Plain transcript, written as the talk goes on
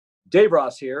Dave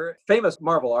Ross here, famous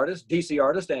Marvel artist, DC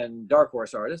artist, and Dark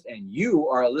Horse artist, and you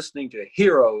are listening to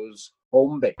Heroes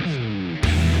Home Base.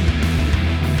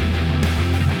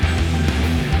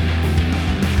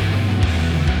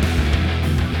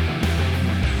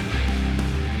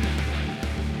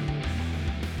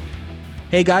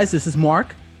 Hey guys, this is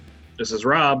Mark. This is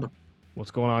Rob.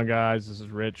 What's going on, guys? This is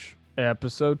Rich.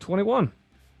 Episode 21.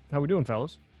 How we doing,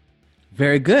 fellas?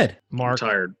 Very good. Mark, I'm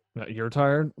tired. You're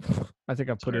tired? I think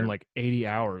I put in like 80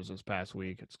 hours this past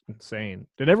week. It's insane.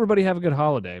 Did everybody have a good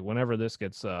holiday? Whenever this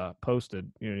gets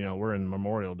posted, you know, we're in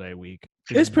Memorial Day week.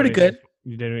 It's pretty good.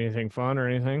 You did anything fun or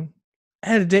anything? I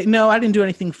had a day. No, I didn't do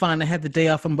anything fun. I had the day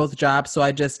off from both jobs, so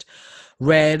I just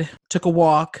read, took a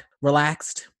walk,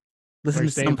 relaxed, listened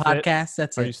to some podcasts.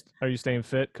 That's it. Are you staying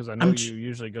fit? Because I know you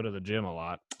usually go to the gym a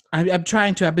lot. I'm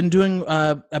trying to. I've been doing.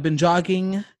 I've been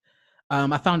jogging.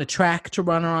 I found a track to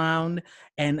run around,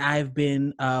 and I've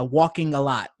been walking a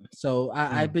lot. So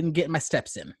I've been getting my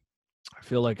steps in. I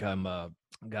feel like I'm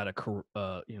got a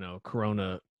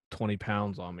Corona 20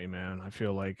 pounds on me, man. I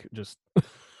feel like just.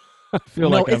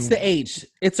 It's the age.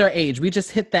 It's our age. We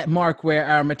just hit that mark where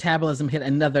our metabolism hit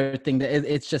another thing. That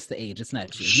it's just the age. It's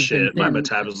not you. Shit, my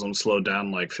metabolism slowed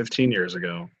down like 15 years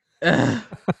ago.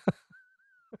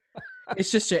 It's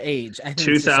just your age. I think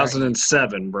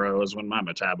 2007, bro, is when my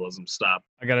metabolism stopped.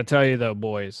 I got to tell you, though,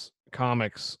 boys,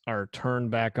 comics are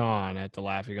turned back on at the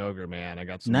Laughing Ogre, man. I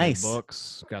got some new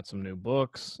books. Got some new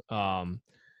books.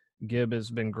 Gib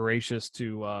has been gracious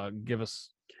to give us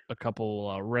a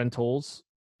couple rentals.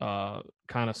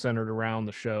 Kind of centered around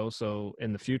the show. So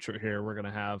in the future here, we're going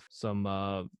to have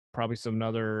some, probably some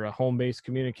other home-based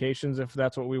communications, if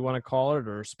that's what we want to call it,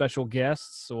 or special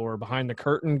guests or behind the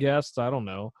curtain guests. I don't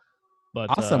know, but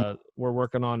awesome. We're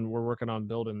working on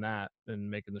building that and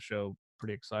making the show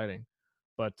pretty exciting.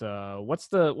 But what's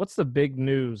the big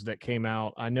news that came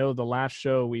out? I know the last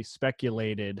show we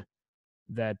speculated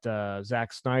that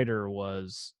Zack Snyder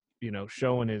was,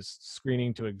 showing his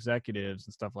screening to executives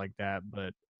and stuff like that,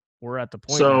 but we're at the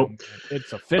point so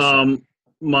it's official.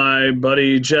 My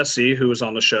buddy Jesse, who was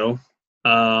on the show,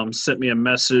 sent me a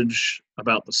message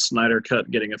about the Snyder Cut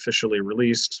getting officially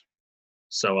released.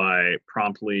 So I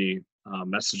promptly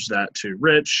messaged that to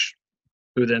Rich,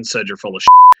 who then said, "You're full of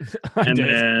shit." And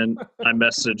then I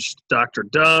messaged Dr.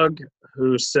 Doug,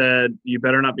 who said, "You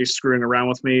better not be screwing around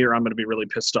with me or I'm going to be really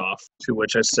pissed off." To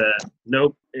which I said,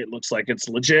 "Nope, it looks like it's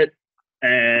legit."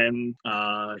 And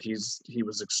he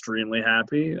was extremely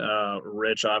happy.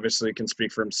 Rich obviously can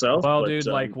speak for himself. Well, dude,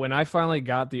 like when I finally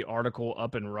got the article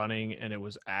up and running and it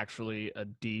was actually a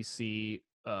DC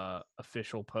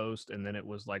official post, and then it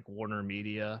was like Warner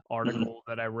Media article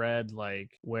that I read, like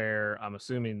where I'm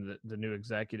assuming that the new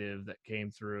executive that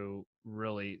came through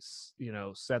really,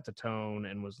 set the tone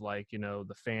and was like,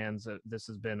 the fans, this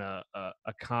has been a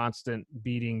constant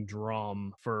beating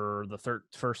drum for the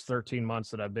first 13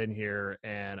 months that I've been here.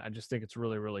 And I just think it's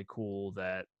really, really cool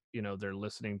that, they're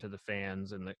listening to the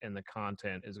fans and the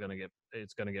content is going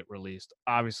to get released.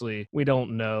 Obviously, we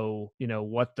don't know,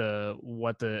 what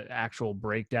the actual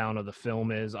breakdown of the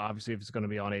film is. Obviously, if it's going to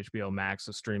be on HBO Max,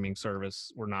 a streaming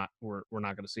service, we're not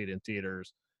going to see it in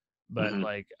theaters. But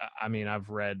like, I mean, I've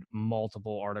read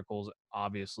multiple articles,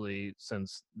 obviously,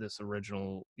 since this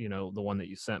original, the one that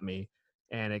you sent me,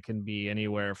 and it can be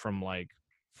anywhere from like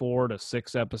 4 to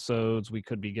 6 episodes. We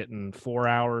could be getting 4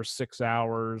 hours, 6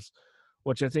 hours,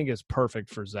 which I think is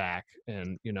perfect for Zach.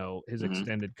 And, his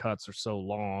extended cuts are so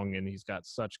long and he's got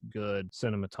such good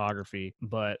cinematography.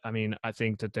 But I mean, I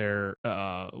think that they're,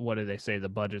 what do they say? The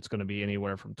budget's going to be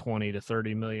anywhere from $20 to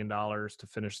 $30 million to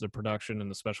finish the production and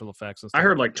the special effects and stuff. I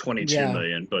heard like 22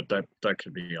 million, but that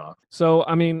could be off. So,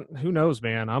 I mean, who knows,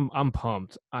 man? I'm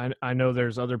pumped. I know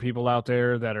there's other people out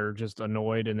there that are just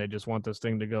annoyed and they just want this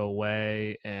thing to go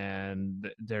away, and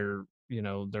they're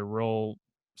real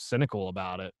cynical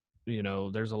about it.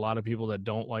 There's a lot of people that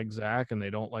don't like Zach and they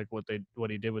don't like what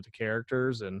he did with the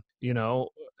characters. And,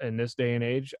 in this day and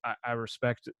age, I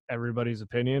respect everybody's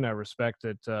opinion. I respect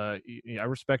that. I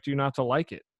respect you not to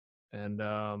like it. And,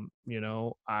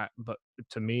 but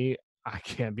to me, I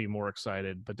can't be more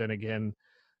excited. But then again,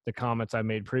 the comments I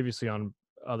made previously on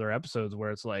other episodes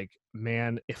where it's like,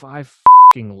 man, if I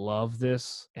love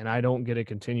this and I don't get a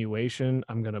continuation,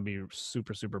 I'm gonna be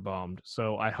super, super bummed.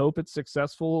 So I hope it's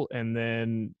successful, and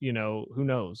then who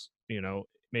knows,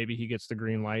 maybe he gets the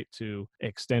green light to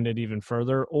extend it even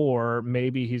further, or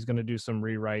maybe he's going to do some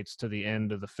rewrites to the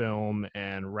end of the film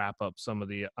and wrap up some of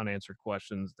the unanswered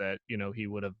questions that, you know, he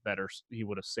would have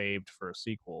saved for a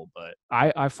sequel. But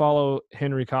I follow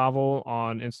Henry Cavill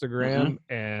on Instagram,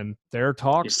 and their He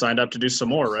talks. signed up to do some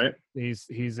more, right?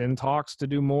 He's in talks to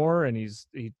do more, and his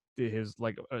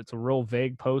like, it's a real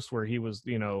vague post where he was,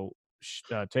 you know,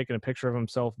 taking a picture of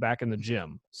himself back in the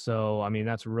gym. So I mean,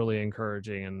 that's really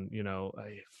encouraging. And you know,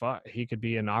 he could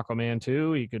be in Aquaman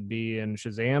 2, he could be in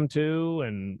Shazam 2,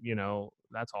 and you know,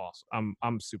 that's awesome.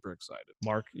 I'm super excited.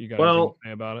 Mark, you got anything to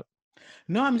say about it?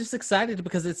 No, I'm just excited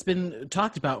because it's been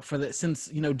talked about since,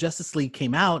 you know, Justice League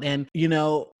came out. And, you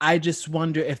know, I just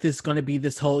wonder if there's going to be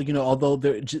this whole, you know, although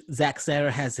Zack Snyder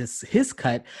has his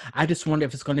cut, I just wonder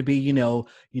if it's going to be, you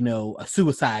know, a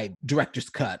Suicide director's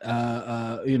cut,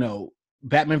 you know,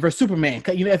 Batman vs Superman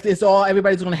cut. You know, if it's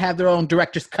everybody's going to have their own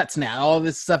director's cuts now. All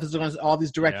this stuff is all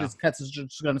these director's cuts is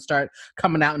just going to start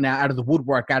coming out now, out of the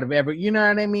woodwork, you know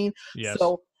what I mean? Yes.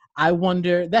 So I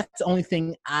wonder, that's the only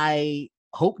thing I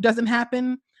hope doesn't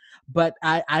happen, but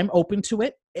I'm open to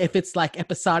it. If it's like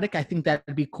episodic, I think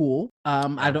that'd be cool.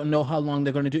 I don't know how long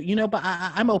they're going to do, you know, but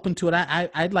I'm open to it.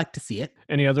 I'd like to see it.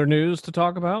 Any other news to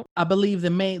talk about? I believe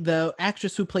the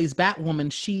actress who plays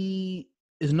Batwoman, she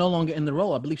is no longer in the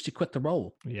role. I believe she quit the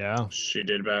role. Yeah, she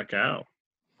did back out.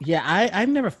 Yeah, I've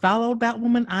never followed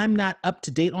Batwoman. I'm not up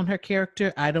to date on her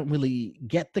character. I don't really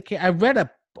get the I read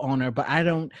up on her, but I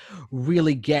don't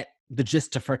really get the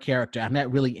gist of her character. I'm not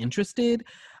really interested.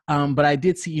 But I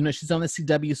did see, you know, she's on the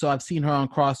CW, so I've seen her on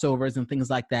crossovers and things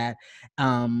like that.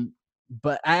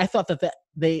 But I thought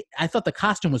I thought the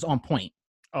costume was on point.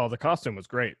 Oh, the costume was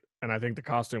great. And I think the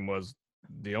costume was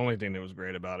the only thing that was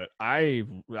great about it. I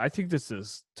think this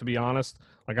is, to be honest,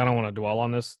 like, I don't want to dwell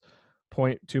on this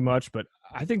point too much, but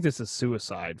I think this is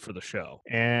suicide for the show.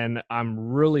 And I'm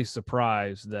really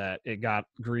surprised that it got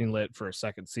greenlit for a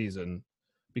second season,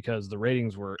 because the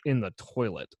ratings were in the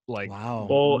toilet. Like, wow.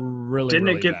 Well, really, didn't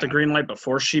really it get bad. the green light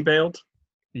before she bailed?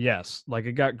 Yes, like,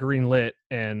 it got greenlit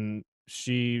and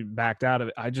she backed out of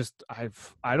it.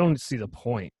 I don't see the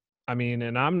point. I mean,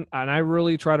 and I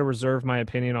really try to reserve my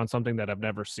opinion on something that I've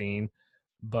never seen,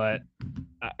 but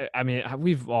I mean,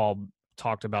 we've all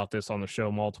talked about this on the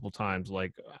show multiple times.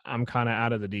 Like, I'm kind of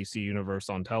out of the DC universe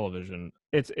on television.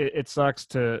 It sucks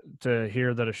to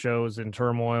hear that a show is in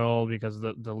turmoil because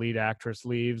the lead actress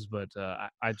leaves, but I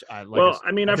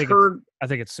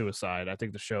think it's suicide. I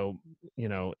think the show, you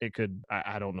know, it could.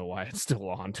 I don't know why it's still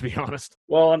on, to be honest.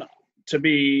 Well, and to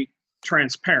be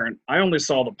transparent, I only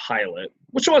saw the pilot,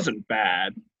 which wasn't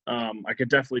bad. I could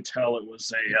definitely tell it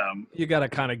was a. You got to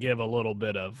kind of give a little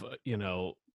bit of, you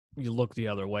know, you look the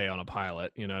other way on a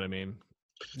pilot. You know what I mean?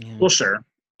 Yeah. Well, sure.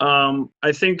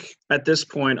 I think at this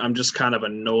point, I'm just kind of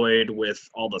annoyed with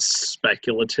all the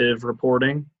speculative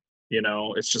reporting. You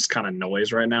know, it's just kind of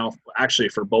noise right now. Actually,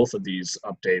 for both of these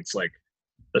updates, like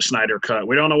the Snyder Cut,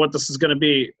 we don't know what this is going to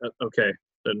be. Okay,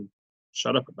 then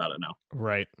shut up about it now.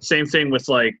 Right. Same thing with,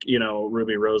 like, you know,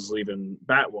 Ruby Rose leaving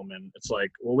Batwoman. It's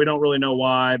like, well, we don't really know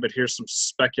why, but here's some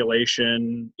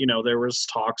speculation. You know, there was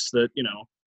talks that, you know,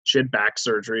 she had back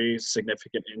surgery,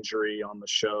 significant injury on the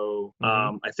show.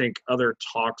 Mm-hmm. I think other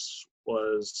talks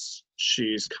was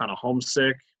she's kind of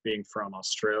homesick, being from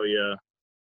Australia,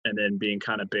 and then being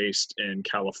kind of based in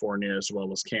California as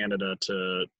well as Canada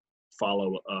to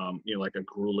follow, you know, like a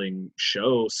grueling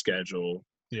show schedule.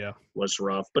 Yeah. Was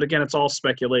rough. But again, it's all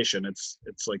speculation. It's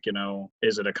like, you know,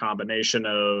 is it a combination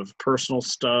of personal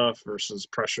stuff versus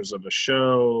pressures of a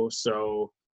show?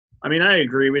 So, I mean, I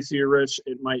agree with you, Rich.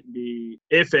 It might be,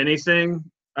 if anything,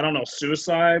 I don't know,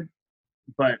 suicide,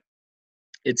 but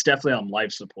it's definitely on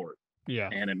life support. Yeah.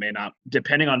 And it may not,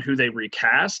 depending on who they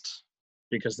recast,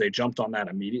 because they jumped on that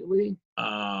immediately,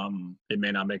 it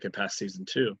may not make it past season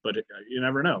 2. But you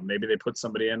never know. Maybe they put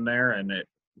somebody in there and it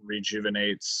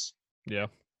rejuvenates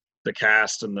the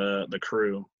cast and the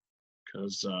crew,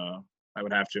 because I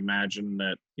would have to imagine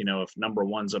that, you know, if number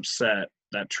one's upset,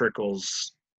 that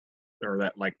trickles, or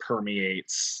that like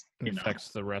permeates, you know, affects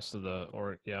the rest of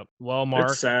Well, Mark,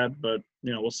 it's sad, but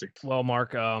you know, we'll see. Well,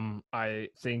 Mark, I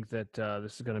think that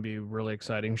this is going to be a really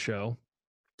exciting show.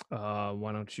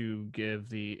 Why don't you give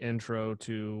the intro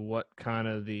to what kind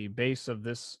of the base of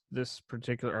this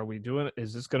particular, are we doing?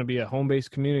 Is this going to be a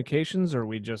home-based communications, or are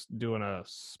we just doing a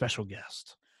special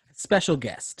guest? Special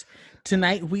guest.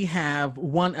 Tonight we have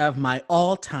one of my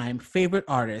all-time favorite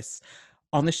artists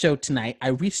on the show tonight. I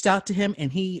reached out to him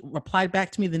and he replied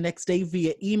back to me the next day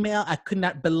via email. I could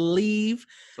not believe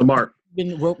So Mark,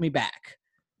 he wrote me back.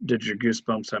 Did your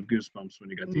goosebumps have goosebumps when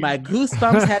you got the My email?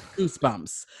 goosebumps had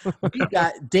goosebumps. We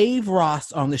got Dave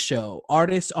Ross on the show,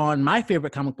 artist on my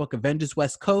favorite comic book, Avengers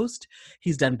West Coast.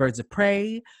 He's done Birds of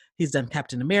Prey. He's done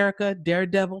Captain America,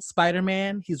 Daredevil,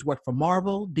 Spider-Man. He's worked for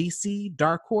Marvel, DC,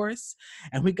 Dark Horse.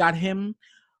 And we got him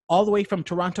all the way from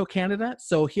Toronto, Canada.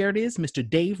 So here it is, Mr.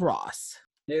 Dave Ross.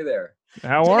 Hey there.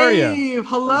 How are you? Dave,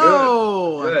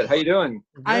 hello. Good. How you doing?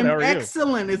 I'm How are you?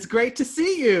 excellent. It's great to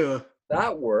see you.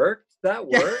 That worked. That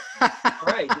worked. All Yeah.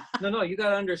 right. No, you got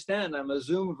to understand. I'm a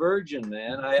Zoom virgin,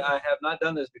 man. I have not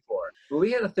done this before.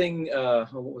 We had a thing.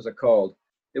 What was it called?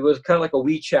 It was kind of like a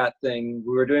WeChat thing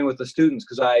we were doing with the students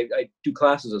because I do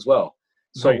classes as well.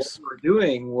 So Nice. what we were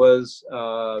doing was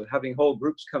having whole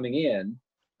groups coming in,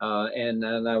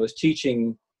 and I was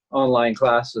teaching online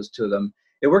classes to them.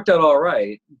 It worked out all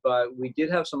right, but we did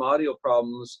have some audio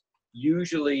problems,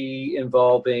 usually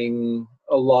involving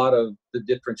a lot of the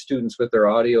different students with their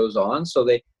audios on. So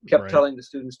they kept Right. telling the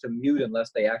students to mute unless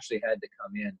they actually had to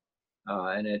come in.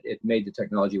 And it made the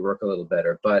technology work a little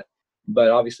better. But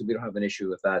obviously we don't have an issue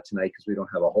with that tonight because we don't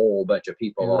have a whole bunch of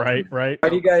people. all Right. How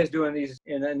are you guys doing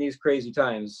in these crazy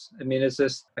times? I mean, it's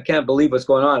just, I can't believe what's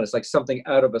going on. It's like something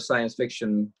out of a science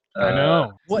fiction. I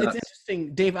know. Well, it's nuts.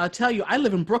 interesting, Dave. I'll tell you, I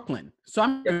live in Brooklyn, so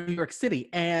I'm in New York City,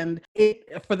 and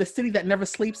for the city that never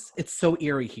sleeps, it's so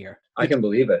eerie here. I can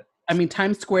believe it. I mean,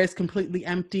 Times Square is completely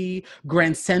empty.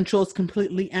 Grand Central is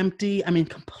completely empty. I mean,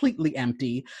 completely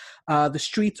empty. The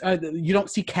streets you don't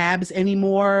see cabs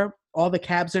anymore. All the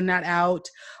cabs are not out.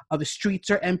 The streets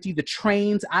are empty. The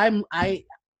trains. I'm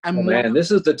Oh, more, man,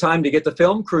 this is the time to get the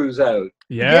film crews out.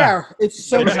 yeah. It's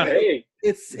so Yeah. Hey,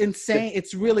 it's insane.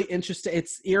 It's really interesting.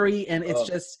 It's eerie, and it's Oh.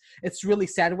 just it's really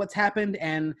sad what's happened,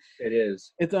 and it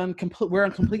is. it's on complete. We're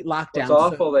on complete lockdown. It's so-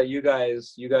 awful that you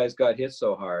guys got hit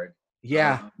so hard.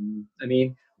 yeah. I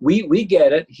mean, we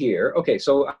get it here. Okay,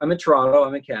 so I'm in Toronto.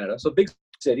 I'm in Canada. So big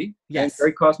city. And Yes.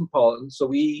 very cosmopolitan. So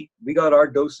we got our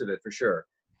dose of it for sure.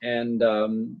 And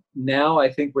now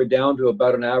I think we're down to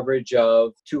about an average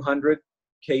of 200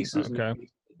 cases Okay.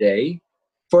 a day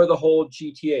for the whole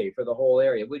GTA, for the whole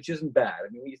area, which isn't bad. I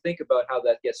mean, when you think about how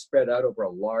that gets spread out over a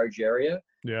large area,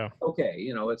 Yeah.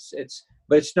 okay,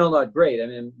 but it's still not great. I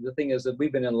mean, the thing is that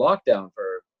we've been in lockdown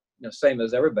for, same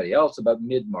as everybody else, about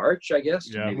mid-March, I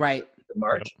guess. Yeah. maybe Right.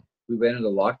 March, we went into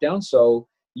lockdown. So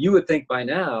you would think by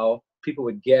now people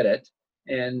would get it,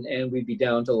 and we'd be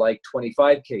down to like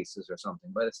 25 cases or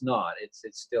something, but it's not. It's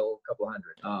still a couple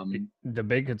hundred. The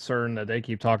big concern that they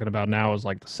keep talking about now is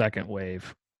like the second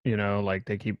wave. Like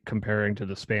they keep comparing to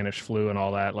the Spanish flu and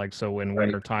all that. Like, so when Right.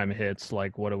 winter time hits,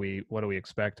 like what are we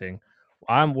expecting?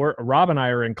 Rob and I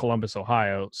are in Columbus,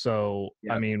 Ohio. So,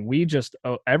 Yeah. I mean,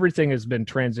 everything has been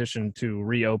transitioned to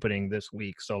reopening this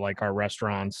week. So like our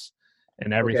restaurants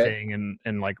and everything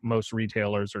and like most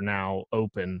retailers are now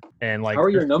open. And like, How are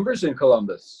your numbers in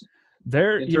Columbus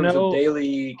there, in terms of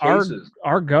daily cases?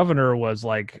 our governor was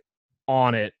like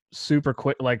on it super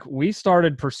quick. Like we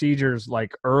started procedures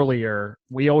like earlier.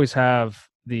 We always have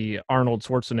the Arnold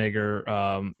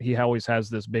Schwarzenegger. He always has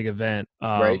this big event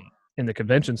Right. in the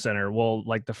convention center. Well,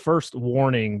 like the first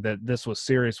warning that this was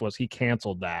serious was he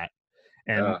canceled that.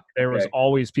 And there was okay.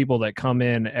 always people that come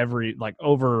in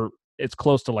it's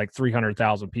close to like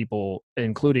 300,000 people,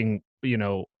 including,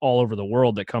 all over the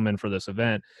world that come in for this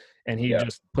event. And he Yeah.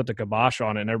 just put the kibosh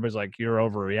on it, and everybody's like, you're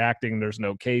overreacting. There's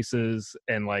no cases.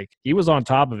 And like, he was on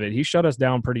top of it. He shut us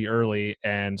down pretty early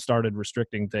and started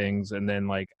restricting things. And then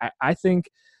like, I think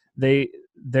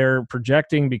they're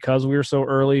projecting, because we were so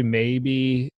early,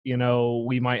 maybe,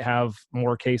 we might have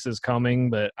more cases coming,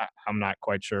 but I'm not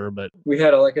quite sure. But We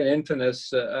had an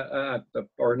infamous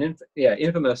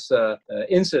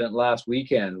incident last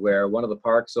weekend where one of the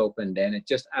parks opened and it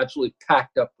just absolutely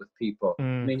packed up with people. I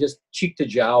mean, just cheek to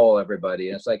jowl everybody.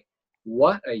 And it's like,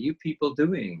 what are you people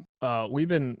doing? we've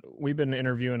been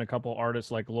interviewing a couple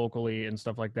artists like locally and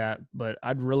stuff like that, but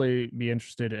I'd really be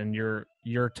interested in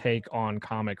your take on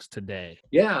comics today.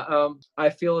 Yeah, I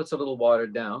feel it's a little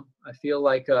watered down. I feel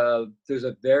like there's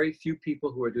a very few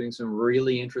people who are doing some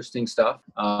really interesting stuff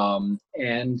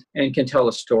and can tell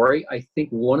a story. I think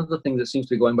one of the things that seems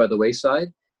to be going by the wayside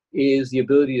is the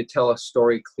ability to tell a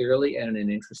story clearly and in an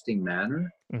interesting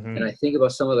manner. Mhm. And I think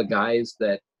about some of the guys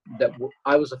that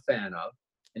I was a fan of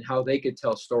and how they could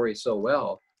tell stories so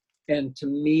well. And to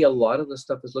me, a lot of the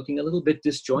stuff is looking a little bit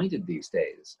disjointed these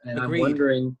days. And Agreed. I'm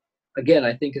wondering, again,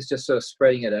 I think it's just sort of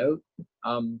spreading it out.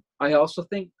 I also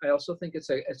think it's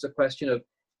a question of,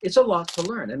 it's a lot to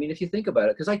learn. I mean, if you think about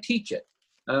it, because I teach it.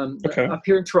 Okay. Up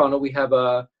here in Toronto, we have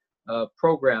a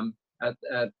program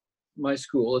at my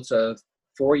school. It's a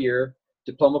 4-year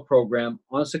diploma program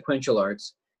on sequential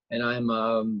arts. and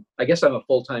I guess I'm a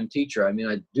full-time teacher. I mean,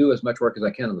 I do as much work as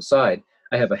I can on the side.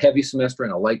 I have a heavy semester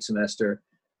and a light semester.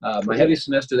 My heavy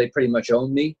semester, they pretty much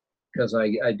own me because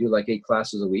I do like 8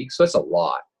 classes a week. So it's a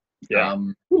lot. Yeah.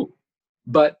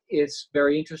 But it's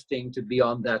very interesting to be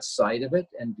on that side of it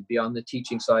and to be on the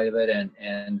teaching side of it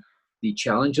and the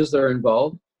challenges that are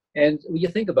involved. And when you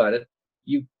think about it,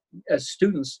 as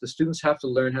students, the students have to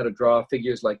learn how to draw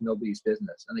figures like nobody's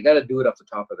business. And they got to do it off the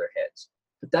top of their heads.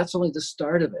 But that's only the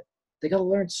start of it. They got to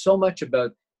learn so much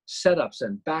about setups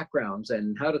and backgrounds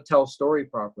and how to tell a story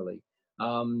properly.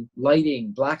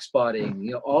 Lighting, black spotting,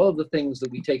 you know, all of the things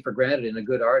that we take for granted in a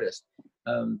good artist.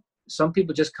 Some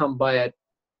people just come by it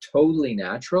totally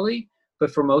naturally,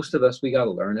 but for most of us, we got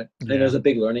to learn it. And there's a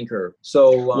big learning curve.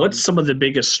 So what's some of the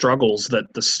biggest struggles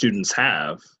that the students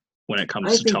have when it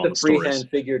comes to telling the stories? I think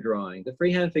the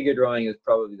freehand figure drawing is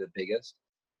probably the biggest.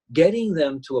 Getting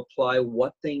them to apply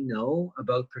what they know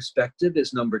about perspective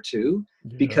is number 2,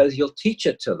 because you'll teach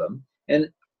it to them. And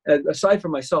aside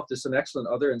from myself, there's some excellent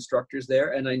other instructors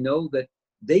there, and I know that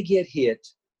they get hit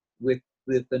with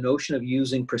the notion of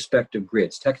using perspective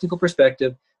grids, technical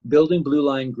perspective, building blue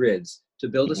line grids to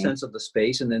build a sense of the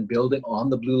space, and then building on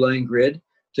the blue line grid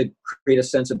to create a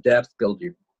sense of depth, build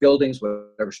your buildings,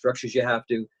 whatever structures you have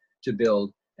to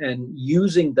build, and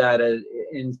using that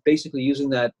and basically using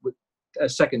that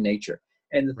as second nature.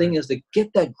 And the thing is to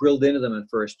get that drilled into them in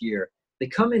first year. They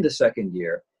come into second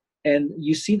year and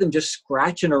you see them just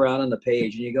scratching around on the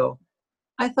page and you go,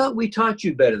 I thought we taught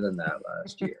you better than that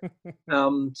last year.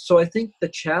 So I think the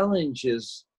challenge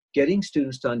is getting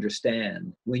students to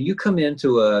understand when you come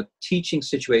into a teaching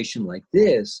situation like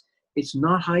this, it's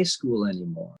not high school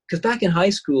anymore. Because back in high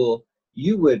school,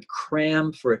 you would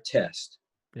cram for a test.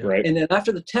 Right. And then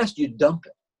after the test, you dump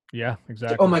it. Yeah,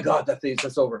 exactly. Oh my God,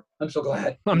 that's over. I'm so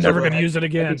glad. I'm never going to use it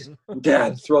again.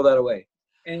 Dad, throw that away.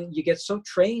 And you get so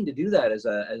trained to do that as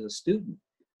a student.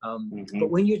 But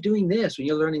when you're doing this, when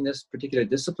you're learning this particular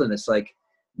discipline, it's like,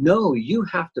 no, you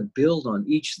have to build on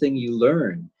each thing you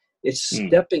learn. It's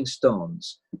stepping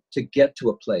stones to get to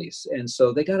a place. And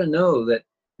so they got to know that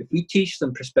if we teach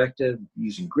them perspective,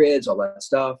 using grids, all that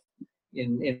stuff,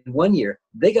 in 1 year,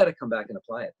 they got to come back and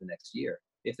apply it the next year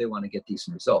if they want to get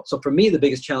decent results. So for me, the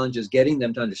biggest challenge is getting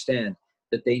them to understand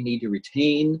that they need to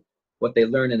retain what they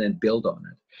learn and then build on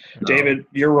it. David,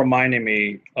 you're reminding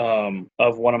me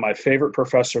of one of my favorite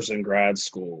professors in grad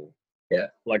school. Yeah.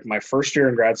 Like my first year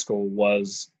in grad school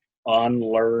was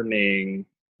unlearning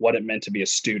what it meant to be a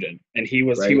student. And he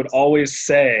would always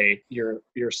say, you're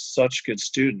such good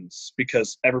students,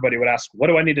 because everybody would ask, what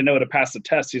do I need to know to pass the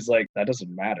test? He's like, that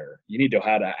doesn't matter. You need to know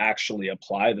how to actually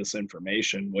apply this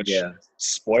information, which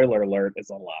spoiler alert is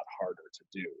a lot harder to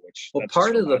do, well,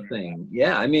 part of the thing.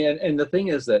 Yeah. I mean, and the thing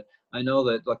is that I know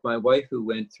that like my wife, who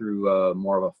went through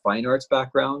more of a fine arts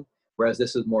background, whereas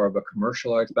this is more of a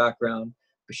commercial arts background,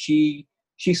 but she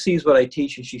sees what I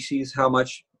teach and she sees how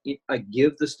much I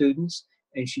give the students.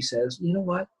 And she says, you know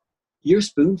what? You're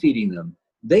spoon feeding them.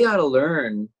 They got to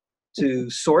learn to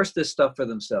source this stuff for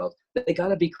themselves. They got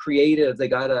to be creative. They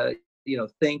got to,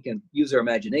 think and use their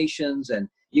imaginations. And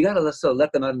you got to sort of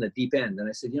let them out in the deep end. And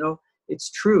I said,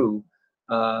 it's true.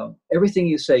 Everything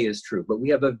you say is true, but we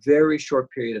have a very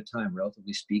short period of time,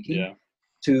 relatively speaking,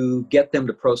 to get them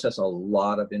to process a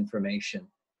lot of information.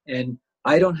 And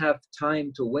I don't have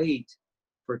time to wait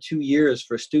for 2 years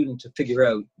for a student to figure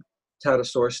out how to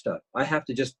source stuff. I have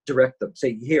to just direct them,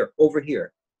 say, here, over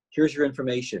here, here's your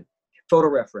information, photo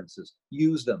references,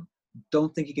 use them.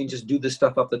 Don't think you can just do this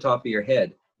stuff off the top of your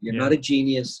head. You're not a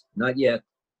genius, not yet.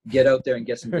 Get out there and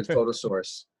get some good photo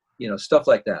source, stuff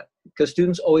like that. Because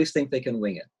students always think they can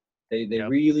wing it. They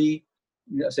really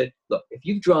say, look, if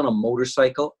you've drawn a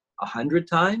motorcycle 100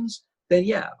 times, then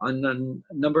on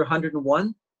number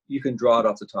 101, you can draw it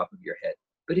off the top of your head.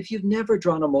 But if you've never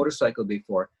drawn a motorcycle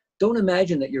before, don't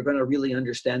imagine that you're going to really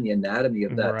understand the anatomy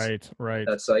of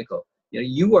that cycle.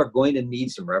 You are going to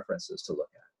need some references to look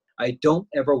at. I don't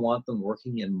ever want them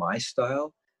working in my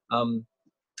style.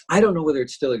 I don't know whether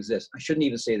it still exists. I shouldn't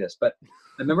even say this, but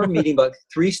I remember meeting about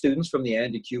 3 students from the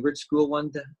Andy Kubert School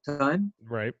one time,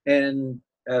 and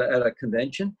at a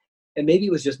convention, and maybe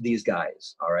it was just these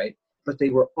guys, all right, but they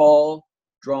were all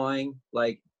drawing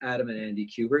like Adam and Andy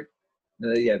Kubert.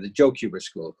 The Joe Kubert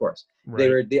School, of course.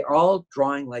 They're all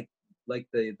drawing like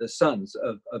the sons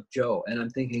of Joe. And I'm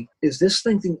thinking, is this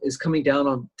thing is coming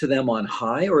down to them on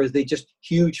high, or is they just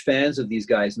huge fans of these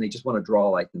guys and they just want to draw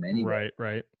like them anyway?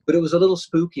 Right. But it was a little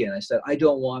spooky, and I said, I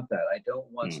don't want that. I don't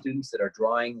want students that are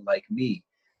drawing like me.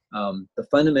 The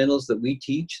fundamentals that we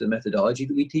teach, the methodology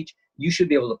that we teach, you should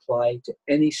be able to apply to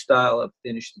any style of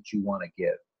finish that you want to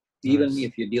give. Even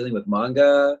if you're dealing with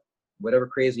manga, whatever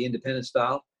crazy independent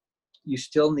style, you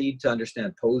still need to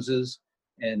understand poses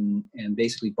and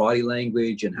basically body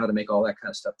language and how to make all that kind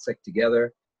of stuff click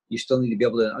together. You still need to be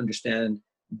able to understand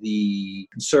the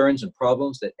concerns and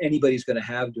problems that anybody's going to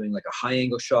have doing like a high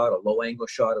angle shot, a low angle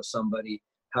shot of somebody,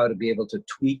 how to be able to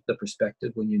tweak the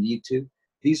perspective when you need to.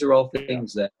 These are all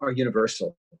things that are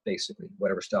universal, basically,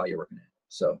 whatever style you're working in.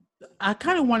 So I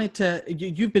kind of wanted to,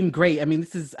 you've been great. I mean,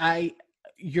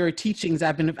 your teachings,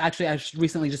 I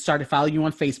recently just started following you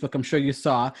on Facebook. I'm sure you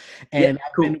saw. And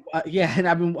yeah, cool.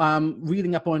 I've been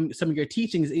reading up on some of your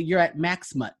teachings. You're at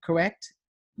Max Mutt, correct?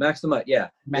 Max the Mutt, yeah.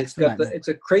 It's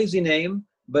a crazy name,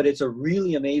 but it's a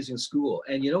really amazing school.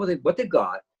 And you know what they've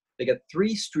got? They got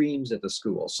 3 streams at the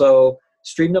school. So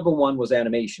stream number 1 was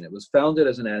animation. It was founded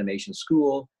as an animation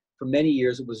school. For many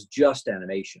years, it was just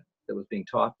animation that was being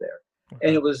taught there. Okay.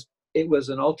 And it was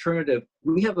an alternative.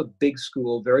 We have a big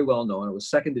school, very well known. It was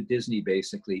second to Disney,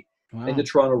 basically. Wow. In the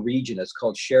Toronto region. It's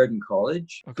called Sheridan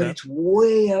College, but it's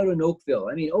way out in Oakville.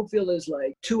 I mean, Oakville is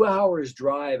like 2 hours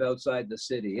drive outside the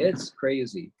city. It's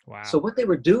crazy. Wow. So what they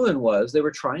were doing was they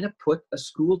were trying to put a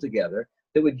school together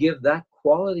that would give that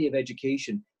quality of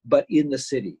education, but in the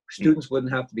city. Students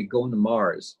wouldn't have to be going to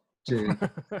Mars to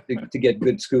get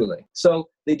good schooling. So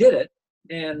they did it.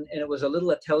 And it was a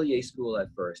little atelier school at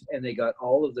first. And they got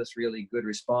all of this really good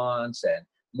response, and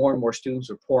more students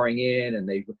were pouring in, and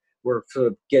they were sort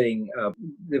of getting,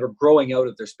 they were growing out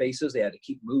of their spaces. They had to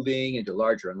keep moving into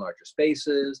larger and larger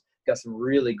spaces. Got some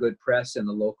really good press in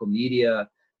the local media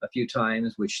a few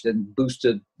times, which then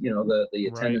boosted,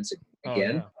 the attendance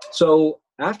again. Oh, yeah. So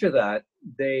after that,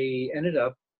 they ended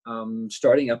up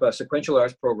starting up a sequential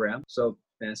arts program. So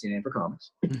fancy name for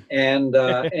comics, and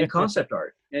concept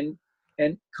art.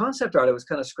 And concept art, I was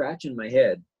kind of scratching my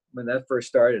head when that first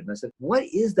started. And I said, what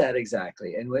is that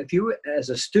exactly? And if you, as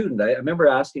a student, I remember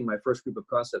asking my first group of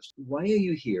concepts, why are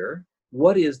you here?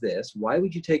 What is this? Why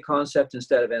would you take concept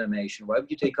instead of animation? Why would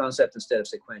you take concept instead of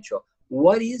sequential?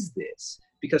 What is this?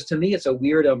 Because to me, it's a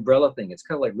weird umbrella thing. It's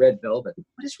kind of like red velvet.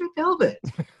 What is red velvet?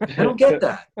 I don't get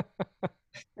that.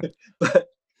 But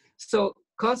so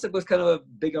concept was kind of a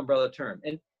big umbrella term.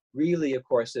 And really, of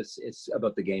course, it's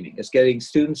about the gaming. It's getting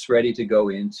students ready to go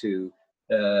into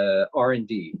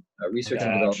R&D, research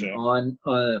and development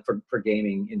for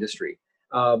gaming industry.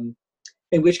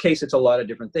 In which case, it's a lot of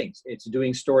different things. It's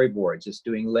doing storyboards, it's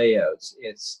doing layouts,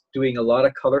 it's doing a lot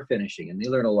of color finishing, and they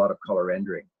learn a lot of color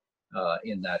rendering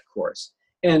in that course,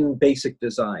 and basic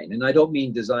design. And I don't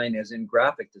mean design as in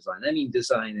graphic design. I mean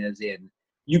design as in,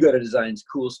 you got to design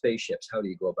cool spaceships. How do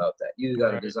you go about that? You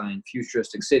got to design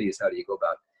futuristic cities. How do you go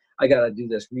about it? I got to do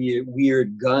this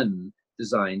weird gun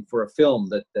design for a film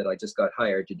that I just got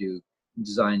hired to do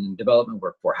design and development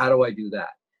work for. How do I do that?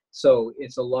 So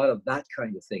it's a lot of that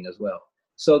kind of thing as well.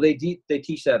 So they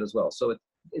teach that as well. So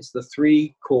it's the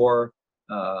 3 core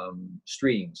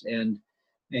streams, and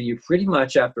you pretty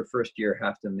much after first year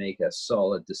have to make a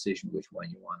solid decision which one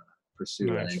you want to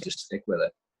pursue, and then just stick with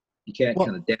it. You can't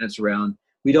kind of dance around.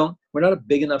 We're not a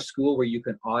big enough school where you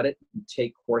can audit and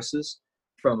take courses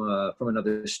from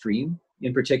another stream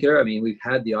in particular. I mean, we've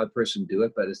had the odd person do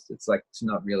it, but it's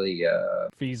not really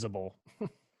feasible,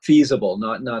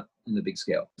 not in the big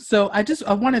scale. So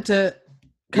I wanted to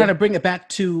kind of bring it back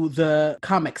to the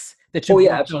comics that you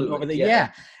worked on over there.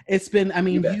 Yeah. It's been, I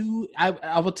mean,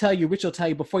 I will tell you, Rich will tell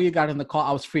you, before you got on the call,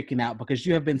 I was freaking out because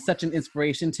you have been such an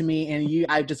inspiration to me, and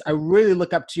I really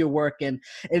look up to your work, and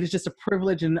it is just a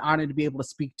privilege and an honor to be able to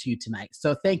speak to you tonight.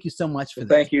 So thank you so much for that.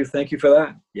 Thank you for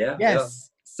that. Yeah. Yes. Yeah.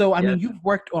 So, I mean, you've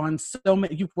worked on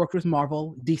you've worked with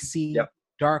Marvel, DC,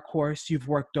 Dark Horse, you've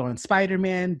worked on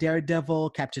Spider-Man, Daredevil,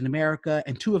 Captain America,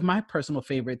 and 2 of my personal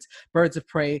favorites, Birds of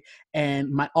Prey,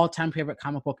 and my all-time favorite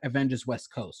comic book, Avengers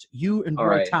West Coast. You and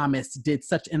Roy Thomas did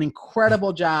such an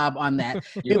incredible job on that.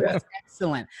 It was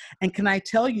excellent. And can I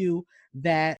tell you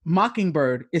that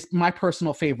Mockingbird is my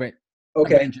personal favorite.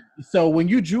 Okay. Avenger. So when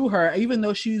you drew her, even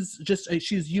though she's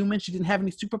human, she didn't have any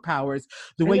superpowers.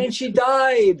 She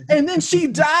died. And then she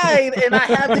died, and I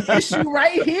have the issue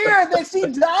right here that she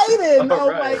died in.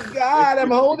 Oh my God,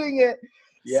 I'm holding it.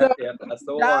 Yeah, that's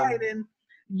the one. And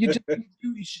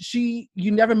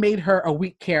you never made her a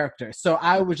weak character. So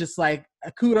I was just like,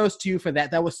 kudos to you for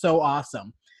that. That was so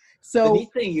awesome. So the neat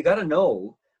thing you got to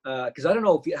know, because I don't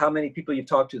know how many people you've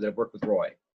talked to that have worked with Roy.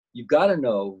 You've got to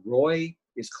know Roy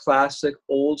is classic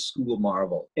old school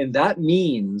Marvel. And that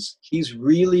means he's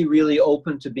really, really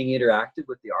open to being interactive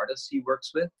with the artists he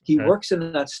works with. He works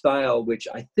in that style, which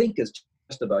I think is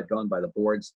just about gone by the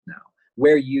boards now,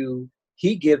 where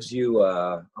he gives you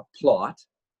a plot,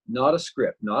 not a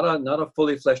script, not a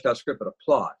fully fleshed out script, but a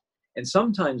plot. And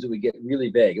sometimes it would get really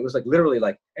vague. It was like literally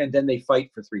like, and then they fight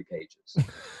for 3 pages.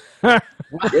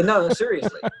 Yeah, no,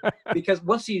 seriously, because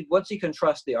once he can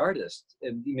trust the artist,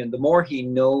 and the more he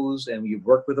knows, and you've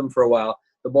worked with him for a while,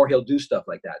 the more he'll do stuff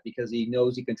like that, because he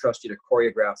knows he can trust you to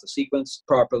choreograph the sequence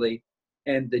properly.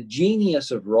 And the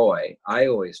genius of Roy, I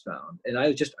always found, and I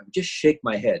would just shake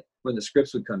my head when the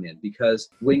scripts would come in, because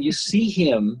when you see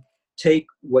him take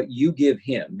what you give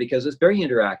him, because it's very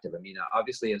interactive. I mean,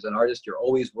 obviously as an artist, you're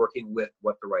always working with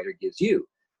what the writer gives you.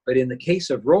 But in the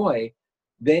case of Roy,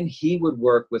 then he would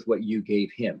work with what you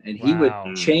gave him, and he would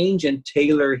change and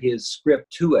tailor his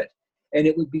script to it. And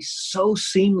it would be so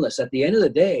seamless. At the end of the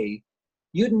day,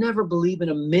 you'd never believe in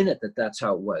a minute that that's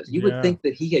how it was. You would think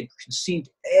that he had conceived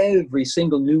every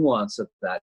single nuance of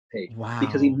that page,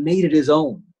 because he made it his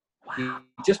own. He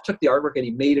just took the artwork and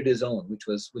he made it his own, which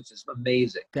is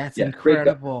amazing. That's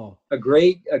incredible. A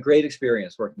great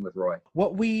experience working with Roy.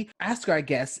 What we ask our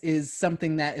guests is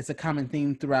something that is a common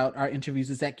theme throughout our interviews,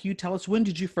 is that, can you tell us, when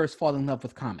did you first fall in love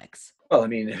with comics? Well, I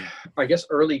mean, I guess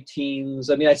early teens.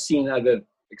 I mean, I've been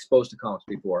exposed to comics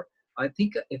before. I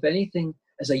think, if anything,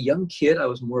 as a young kid, I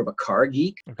was more of a car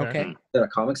geek than a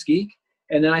comics geek.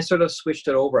 And then I sort of switched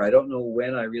it over. I don't know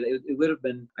when it would have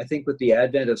been, I think, with the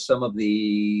advent of some of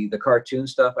the cartoon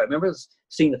stuff. I remember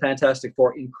seeing the Fantastic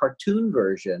Four in cartoon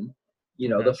version,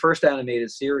 the first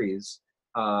animated series,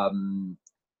 and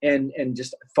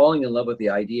just falling in love with the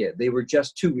idea. They were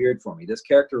just too weird for me. This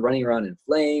character running around in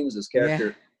flames, this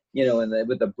character, and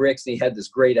with the bricks, and he had this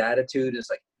great attitude. It's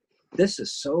like, this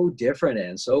is so different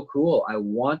and so cool. I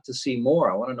want to see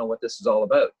more. I want to know what this is all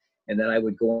about. And then I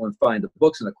would go and find the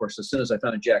books. And of course, as soon as I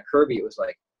found Jack Kirby, it was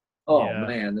like, oh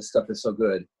man, this stuff is so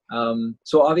good.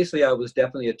 So obviously I was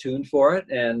definitely attuned for it,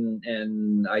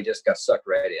 and I just got sucked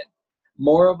right in.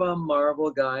 More of a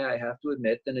Marvel guy, I have to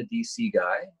admit, than a DC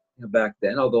guy back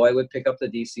then, although I would pick up the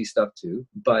DC stuff too,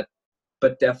 but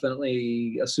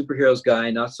definitely a superheroes guy,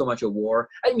 not so much a war.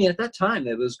 I mean, at that time,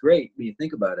 it was great when you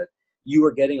think about it. You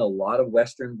were getting a lot of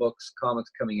Western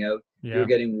comics coming out. You were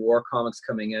getting war comics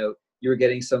coming out. You were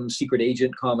getting some secret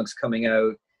agent comics coming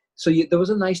out. So there was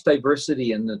a nice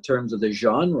diversity in the terms of the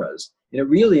genres. And it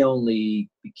really only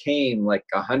became like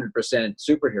 100%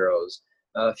 superheroes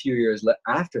a few years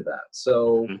after that.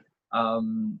 So,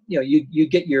 you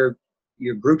get your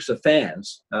groups of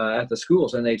fans at the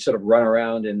schools, and they'd sort of run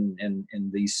around in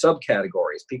these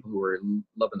subcategories. People who were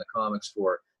loving the comics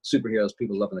for superheroes,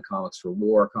 people loving the comics for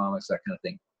war comics, that kind of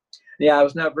thing. Yeah, I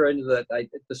was never into that.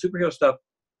 The superhero stuff,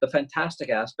 the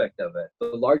fantastic aspect of it,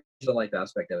 the larger-than-life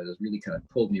aspect of it, has really kind of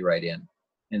pulled me right in.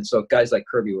 And so guys like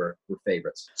Kirby were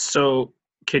favorites. So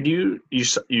can you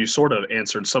sort of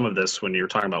answered some of this when you were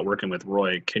talking about working with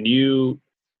Roy. Can you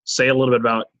say a little bit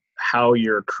about how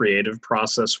your creative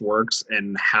process works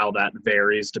and how that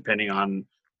varies depending on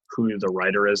who the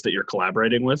writer is that you're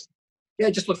collaborating with? Yeah,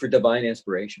 just look for divine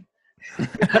inspiration.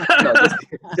 No,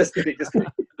 just kidding.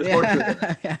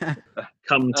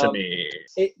 Come to me.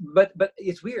 But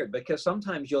it's weird, because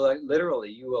sometimes you'll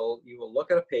you will look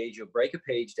at a page, you'll break a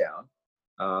page down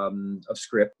of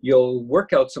script, you'll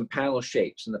work out some panel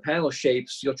shapes, and the panel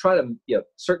shapes, you'll try to,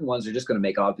 certain ones are just going to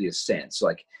make obvious sense.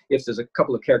 Like if there's a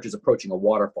couple of characters approaching a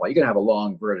waterfall, you're going to have a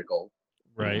long vertical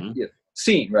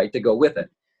scene, right, to go with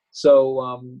it.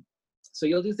 So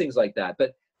you'll do things like that,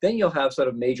 but then you'll have sort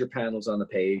of major panels on the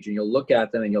page, and you'll look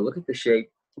at them, and you'll look at the shape.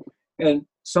 And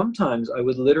sometimes I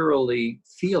would literally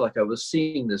feel like I was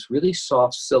seeing this really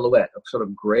soft silhouette of sort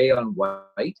of gray on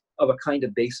white of a kind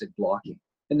of basic blocking.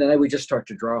 And then I would just start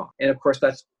to draw. And of course,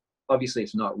 that's obviously,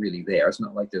 it's not really there. It's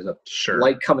not like there's a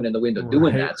light coming in the window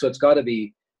doing that. So it's got to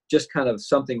be just kind of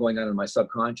something going on in my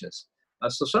subconscious.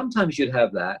 So sometimes you'd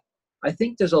have that. I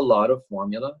think there's a lot of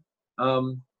formula.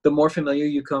 The more familiar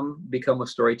you become with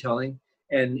storytelling,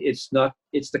 and it's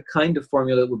the kind of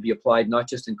formula that would be applied not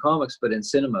just in comics, but in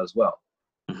cinema as well.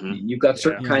 Mm-hmm. You've got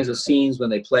certain kinds of scenes when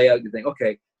they play out, you think,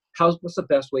 okay, what's the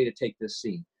best way to take this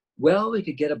scene? Well, we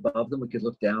could get above them. We could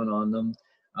look down on them.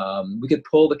 We could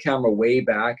pull the camera way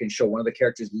back and show one of the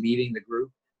characters leaving the group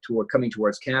coming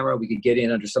towards camera. We could get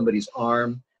in under somebody's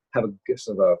arm, have a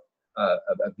sort of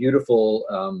a beautiful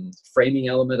framing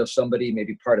element of somebody,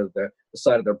 maybe part of the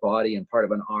side of their body and part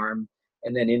of an arm.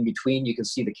 And then in between, you can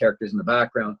see the characters in the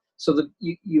background. So that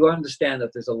you understand that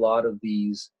there's a lot of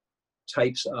these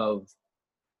types of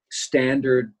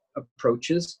standard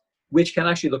approaches, which can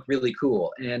actually look really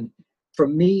cool. And for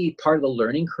me, part of the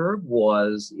learning curve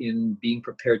was in being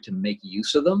prepared to make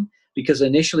use of them, because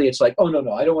initially it's like, oh, no,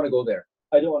 I don't want to go there.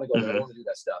 I don't want to go there. I don't want to do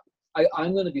that stuff.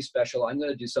 I'm going to be special. I'm going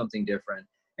to do something different.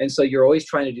 And so you're always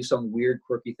trying to do some weird,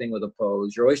 quirky thing with a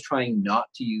pose. You're always trying not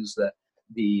to use the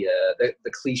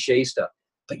cliche stuff.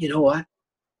 But you know what?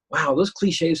 Wow, those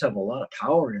cliches have a lot of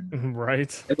power in them.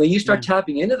 Right. And when you start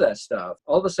tapping into that stuff,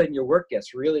 all of a sudden your work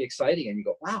gets really exciting and you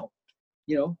go, wow,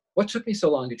 what took me so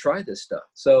long to try this stuff?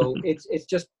 So it's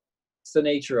the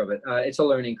nature of it. It's a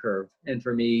learning curve. And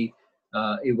for me,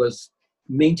 it was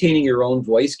maintaining your own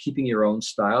voice, keeping your own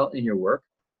style in your work,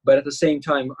 but at the same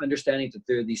time, understanding that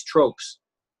there are these tropes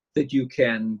that you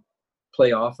can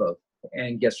play off of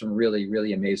and get some really,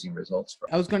 really amazing results from.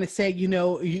 I was going to say,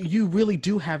 you really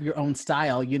do have your own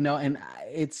style, and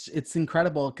it's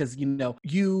incredible because,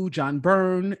 you, John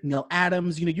Byrne, Neil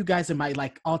Adams, you guys are my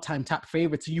like all-time top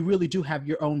favorites. You really do have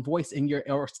your own voice in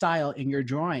or style in your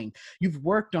drawing. You've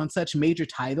worked on such major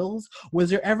titles.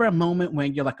 Was there ever a moment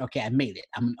when you're like, okay, I made it.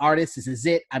 I'm an artist. This is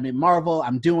it. I'm in Marvel.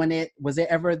 I'm doing it.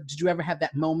 Did you ever have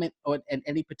that moment in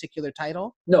any particular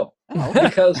title? No,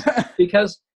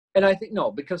 because and I think, no,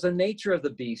 because the nature of the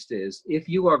beast is, if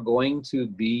you are going to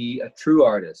be a true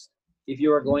artist, if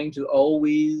you are going to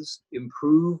always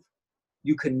improve,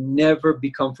 you can never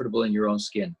be comfortable in your own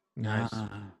skin. Nice.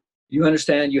 You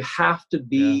understand? You have to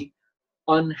be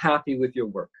unhappy with your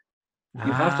work.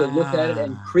 You have to look at it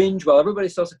and cringe while everybody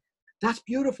else says, that's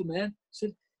beautiful, man. I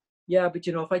said, yeah, but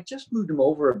if I just moved him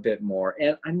over a bit more,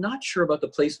 and I'm not sure about the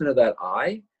placement of that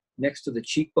eye next to the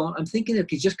cheekbone. I'm thinking it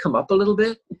could just come up a little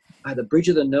bit by the bridge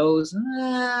of the nose.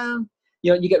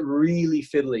 You get really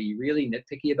fiddly, really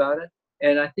nitpicky about it.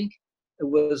 And I think it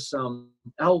was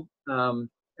Al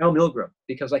Milgrom,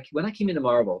 because when I came into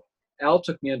Marvel, Al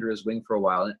took me under his wing for a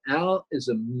while, and Al is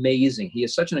amazing. He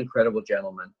is such an incredible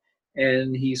gentleman,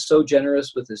 and he's so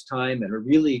generous with his time, and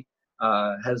really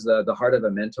has the heart of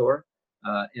a mentor.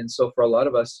 And so for a lot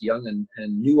of us young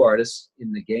and new artists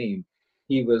in the game,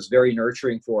 he was very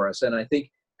nurturing for us. And I think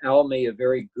Al made a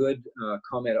very good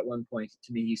comment at one point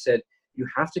to me. He said, you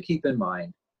have to keep in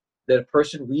mind that a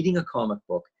person reading a comic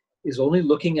book is only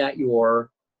looking at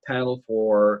your panel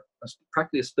for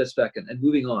practically a split second and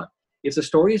moving on. If the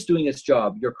story is doing its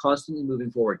job, you're constantly moving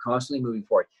forward.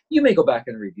 You may go back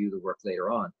and review the work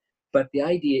later on. But the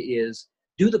idea is,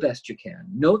 do the best you can.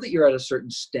 Know that you're at a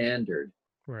certain standard.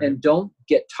 Right. And don't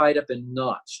get tied up in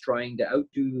knots trying to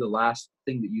outdo the last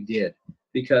thing that you did,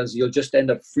 because you'll just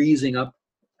end up freezing up.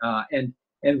 And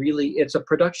really, it's a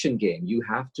production game. You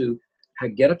have to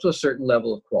get up to a certain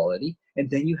level of quality, and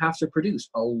then you have to produce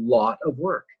a lot of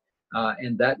work.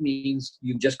 And that means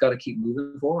you've just got to keep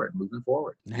moving forward.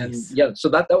 Nice. And so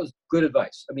that was good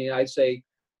advice. I mean, I'd say,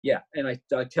 and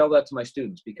I tell that to my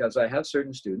students, because I have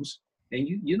certain students, and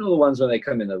you know the ones when they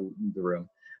come in the room.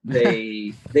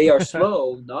 They are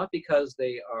slow, not because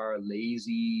they are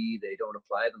lazy, they don't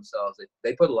apply themselves.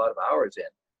 They put a lot of hours in.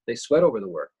 They sweat over the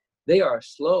work. They are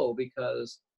slow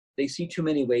because they see too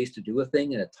many ways to do a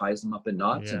thing, and it ties them up in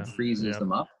knots and freezes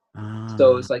them up.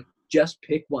 So it's like, just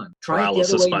pick one. Try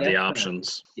paralysis by the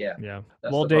options. Yeah.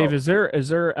 Well, Dave, is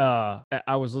there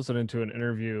I was listening to an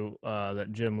interview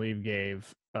that Jim Lee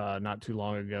gave not too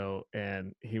long ago,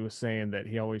 and he was saying that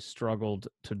he always struggled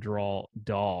to draw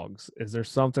dogs. Is there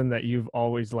something that you've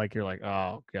always you're like,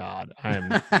 oh God,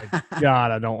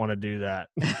 God, I don't want to do that?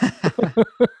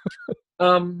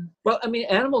 Well, I mean,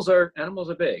 animals are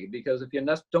big, because if you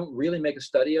don't really make a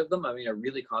study of them, I mean, a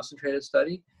really concentrated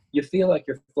study, you feel like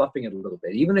you're fluffing it a little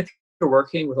bit, even if you're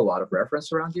working with a lot of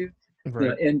reference around you.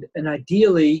 Right. And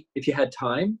ideally, if you had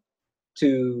time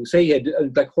to, say you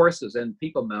had like horses and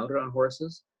people mounted on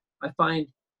horses, I find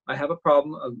I have a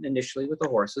problem initially with the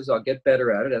horses. I'll get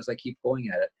better at it as I keep going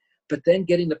at it. But then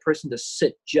getting the person to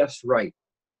sit just right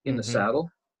in the saddle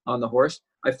on the horse,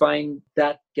 I find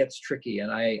that gets tricky, and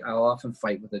I'll often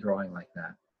fight with a drawing like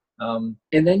that.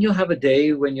 And then you'll have a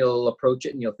day when you'll approach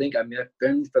it and you'll think, I'm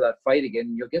going for that fight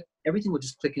again. And everything will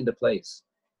just click into place.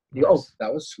 You go, oh,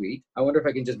 that was sweet. I wonder if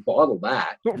I can just bottle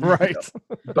that. Right.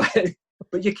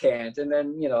 But you can't. And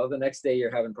then, the next day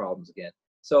you're having problems again.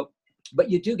 So, but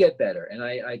you do get better. And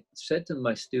I said to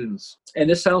my students, and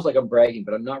this sounds like I'm bragging,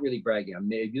 but I'm not really bragging.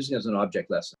 I'm using it as an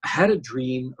object lesson. I had a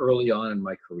dream early on in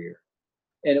my career.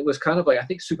 And it was kind of like, I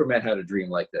think Superman had a dream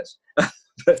like this.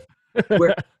 But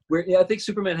where I think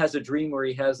Superman has a dream where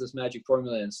he has this magic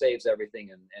formula and saves everything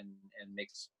and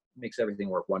makes everything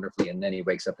work wonderfully, and then he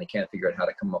wakes up and he can't figure out how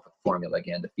to come up with a formula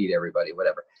again to feed everybody,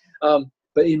 whatever.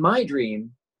 But in my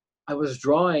dream, I was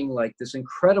drawing like this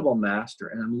incredible master,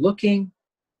 and I'm looking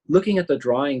at the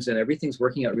drawings, and everything's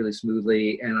working out really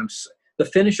smoothly, and the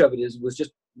finish of it was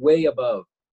just way above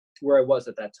where I was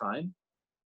at that time.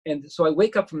 And so I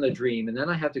wake up from the dream, and then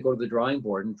I have to go to the drawing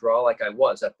board and draw like I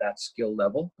was at that skill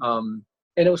level.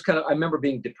 And it was I remember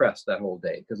being depressed that whole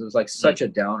day, because it was like such a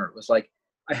downer. It was like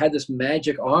I had this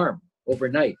magic arm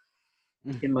overnight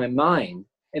in my mind,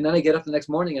 and then I get up the next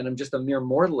morning and I'm just a mere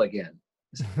mortal again.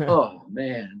 Oh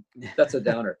man, that's a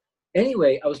downer.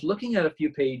 Anyway, I was looking at a few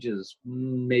pages,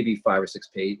 maybe 5 or 6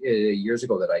 years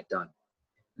ago that I'd done.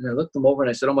 And I looked them over and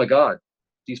I said, oh my God,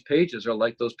 these pages are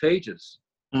like those pages.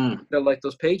 They're like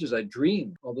those pages I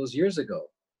dreamed all those years ago.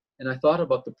 And I thought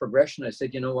about the progression. I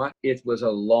said, you know what? It was a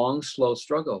long, slow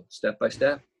struggle, step by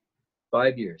step,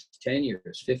 5 years, 10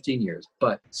 years, 15 years.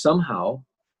 But somehow,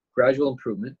 gradual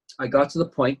improvement, I got to the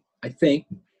point, I think,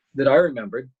 that I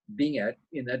remembered being at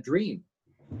in that dream.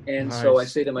 And so I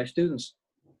Nice. say to my students,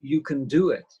 you can do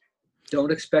it.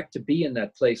 Don't expect to be in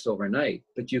that place overnight,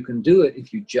 but you can do it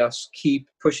if you just keep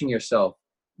pushing yourself,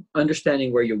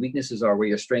 understanding where your weaknesses are, where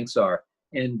your strengths are,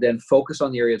 and then focus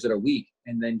on the areas that are weak,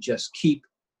 and then just keep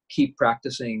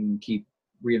practicing, keep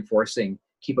reinforcing,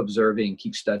 keep observing,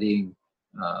 keep studying,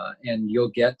 and you'll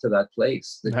get to that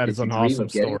place That is you an dream awesome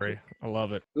of getting to. story. I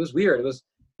love it. It was weird. It was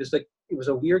just like, it was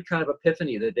a weird kind of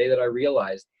epiphany the day that I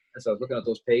realized, as I was looking at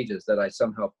those pages, that I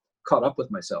somehow caught up with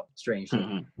myself,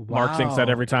 strangely. Mark thinks that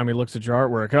Wow. every time he looks at your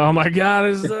artwork. Oh my God,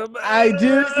 this is the I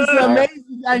do. This is Wow.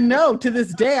 amazing. I know. To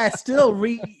this day, I still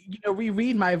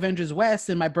reread my Avengers West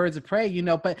and my Birds of Prey.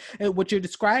 But what you're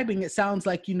describing, it sounds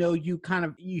like you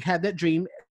had that dream.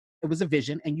 It was a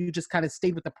vision, and you just kind of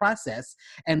stayed with the process,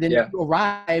 and then Yeah. you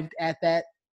arrived at that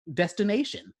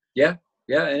destination. Yeah.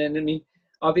 And I mean,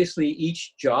 obviously,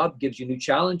 each job gives you new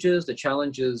challenges. The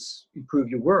challenges improve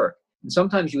your work. And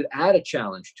sometimes you would add a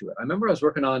challenge to it. I remember I was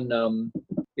working on,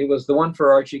 it was the one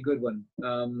for Archie Goodwin,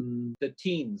 the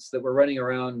teens that were running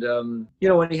around,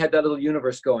 when he had that little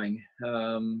universe going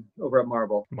over at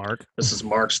Marvel. Mark. This is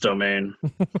Mark's domain.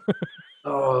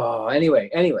 Oh, anyway.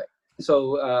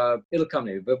 So it'll come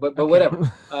to me, but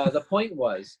whatever. The point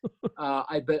was,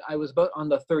 I was about on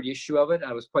the third issue of it.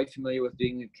 I was quite familiar with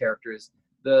doing the characters.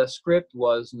 The script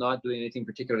was not doing anything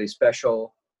particularly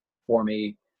special for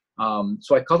me.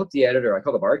 So I called up the editor. I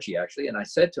called up Archie, actually, and I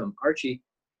said to him, Archie,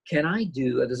 can I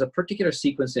do, there's a particular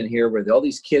sequence in here where all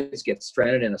these kids get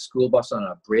stranded in a school bus on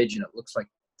a bridge, and it looks like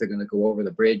they're going to go over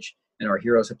the bridge, and our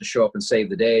heroes have to show up and save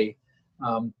the day.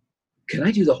 Can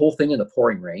I do the whole thing in the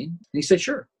pouring rain? And he said,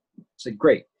 sure. I said,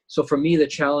 great. So for me, the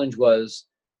challenge was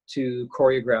to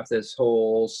choreograph this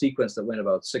whole sequence that went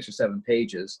about 6 or 7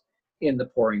 pages in the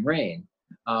pouring rain.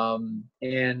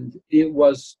 And it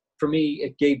was, for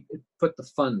me, it put the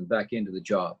fun back into the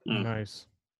job Nice.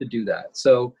 to do that.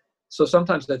 So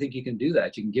sometimes I think you can do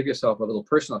that. You can give yourself a little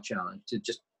personal challenge to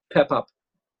just pep up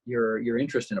your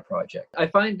interest in a project. I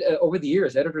find over the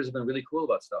years, editors have been really cool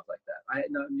about stuff like that. I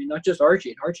mean, not just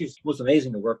Archie. Archie was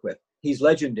amazing to work with. He's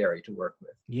legendary to work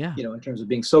with, Yeah. in terms of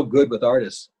being so good with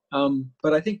artists.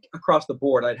 But I think across the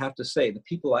board, I'd have to say the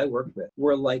people I worked with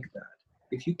were like that.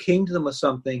 If you came to them with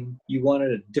something, you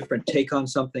wanted a different take on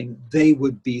something, they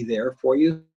would be there for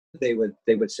you. They would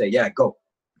say, yeah, go.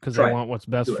 Because Try they it. want what's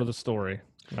best Do for it. the story.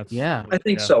 That's, Yeah. I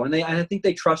think so. And I think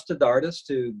they trusted the artist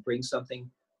to bring something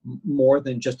more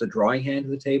than just a drawing hand to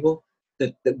the table,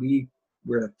 that we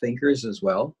were thinkers as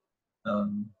well.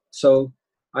 So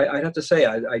I'd have to say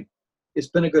it's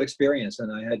been a good experience,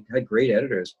 and I had great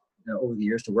editors over the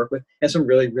years to work with, and some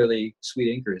really, really sweet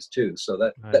inkers too. So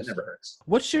that Nice. never hurts.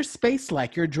 What's your space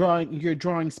like? Your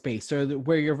drawing space, or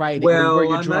where you're writing, or Well, where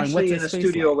you're I'm drawing. actually What's in the a space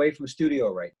studio like? away from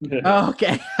studio right now. Oh,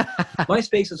 okay. My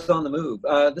space is on the move.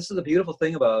 This is the beautiful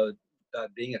thing about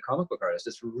being a comic book artist.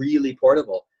 It's really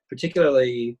portable,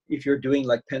 particularly if you're doing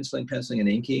like penciling and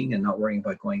inking and not worrying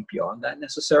about going beyond that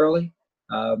necessarily.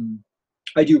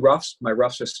 I do roughs. My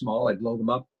roughs are small. I blow them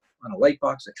up on a light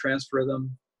box. I transfer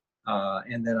them,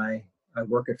 and then I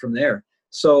work it from there.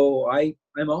 So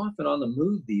I'm often on the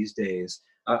move these days.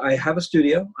 I have a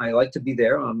studio. I like to be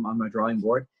there on my drawing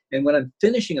board. And when I'm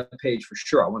finishing a page, for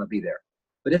sure, I want to be there.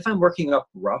 But if I'm working up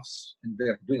roughs and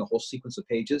doing a whole sequence of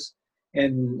pages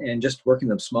and just working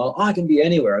them small, I can be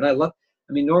anywhere. And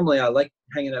normally I like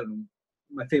hanging out in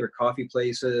my favorite coffee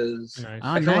places. Nice. Oh,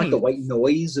 I kind of like the nice. white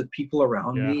noise of people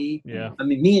around me. Yeah. I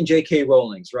mean, me and J.K.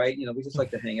 Rowling's, right? We just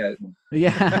like to hang out and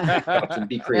Yeah. and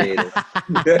be creative.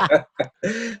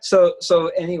 So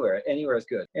anywhere is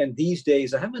good. And these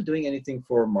days, I haven't been doing anything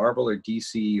for Marvel or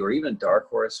DC or even Dark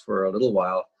Horse for a little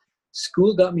while.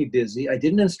 School got me busy. I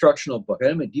did an instructional book.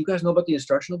 Do you guys know about the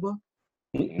instructional book?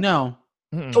 No.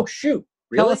 Mm-mm. Oh, shoot.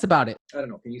 Really? Tell us about it. I don't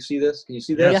know. Can you see this? Can you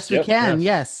see this? Yes, we Yep, can.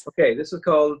 Yes. Okay, this is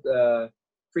called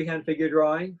freehand figure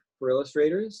drawing for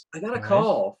illustrators. I got a Nice.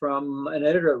 call from an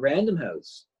editor at Random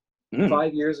House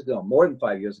 5 years ago, more than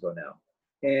 5 years ago now.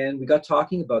 And we got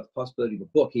talking about the possibility of a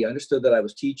book. He understood that I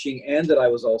was teaching and that I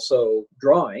was also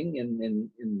drawing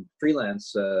in freelance,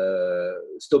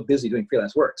 still busy doing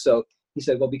freelance work. So he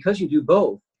said, well, because you do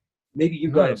both, maybe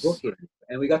you've got a Nice. book in.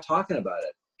 And we got talking about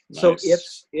it. So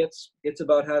Nice. it's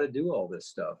about how to do all this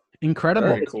stuff. Incredible.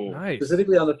 Very It's cool. Nice.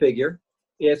 specifically on the figure.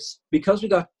 It's because he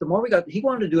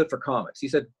wanted to do it for comics. He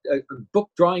said a book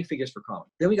drawing figures for comics.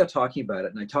 Then we got talking about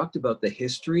it, and I talked about the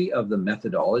history of the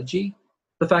methodology,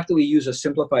 the fact that we use a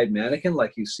simplified mannequin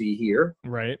like you see here,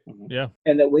 Right. Mhm. Yeah.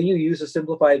 and that when you use a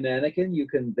simplified mannequin, you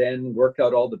can then work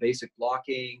out all the basic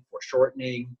blocking,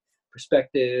 foreshortening,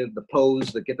 perspective, the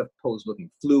pose, get the pose looking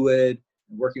fluid,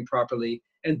 working properly,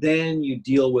 and then you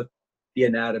deal with the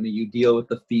anatomy, you deal with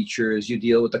the features, you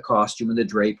deal with the costume and the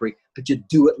drapery, but you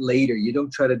do it later. You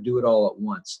don't try to do it all at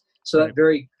once. So Right. that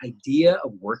very idea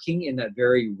of working in that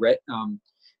very,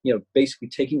 basically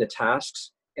taking the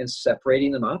tasks and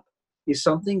separating them up is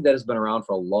something that has been around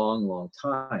for a long, long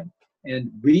time.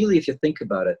 And really, if you think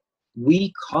about it,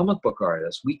 we comic book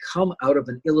artists, we come out of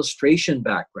an illustration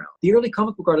background. The early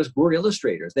comic book artists were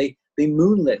illustrators. They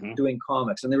moonlit Mhm. doing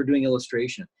comics, and they were doing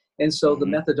illustration. And so the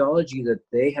Mhm. methodology that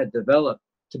they had developed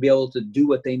to be able to do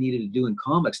what they needed to do in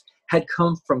comics had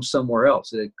come from somewhere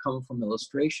else. It had come from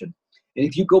illustration. And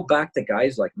if you go back to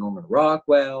guys like Norman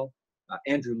Rockwell,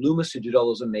 Andrew Loomis, who did all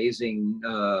those amazing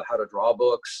how to draw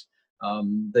books,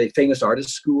 the famous artist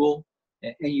school,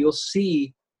 and you'll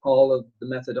see all of the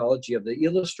methodology of the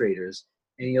illustrators,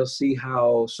 and you'll see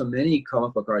how so many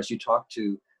comic book artists you talk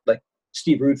to, like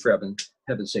Steve Rude, for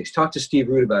heaven's sakes, talk to Steve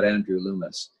Rude about Andrew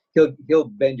Loomis. He'll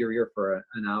bend your ear for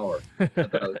an hour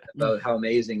about how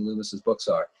amazing Loomis's books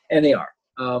are, and they are.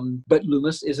 But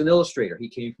Loomis is an illustrator. He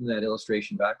came from that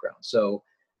illustration background. So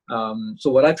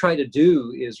what I try to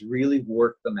do is really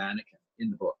work the mannequin in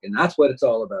the book, and that's what it's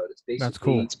all about. It's basically That's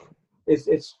cool. That's cool.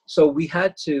 it's so I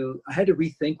had to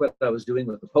rethink what I was doing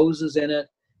with the poses in it.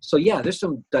 So yeah, there's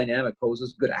some dynamic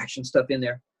poses, good action stuff in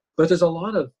there, but there's a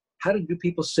lot of how to do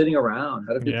people sitting around,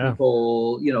 how to do Yeah.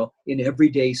 people, in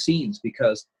everyday scenes,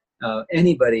 because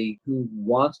anybody who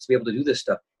wants to be able to do this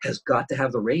stuff has got to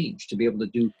have the range to be able to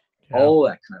do Yeah. all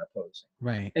that kind of posing,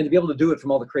 Right. and to be able to do it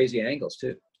from all the crazy angles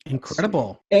too.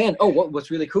 Incredible. And what's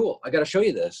really cool, I got to show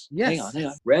you this. Yes. Hang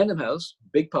on. Random House,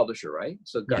 big publisher, right?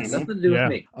 So it's got Yes. nothing to do Yeah.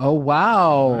 with me. Oh,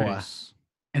 wow. Nice.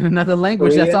 In another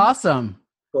language. That's Korean. awesome.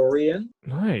 Korean.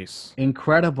 Nice.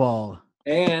 Incredible.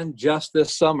 And just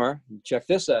this summer, check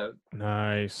this out,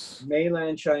 Nice.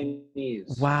 mainland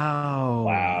Chinese. Wow.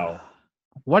 Wow.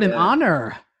 What an Yeah.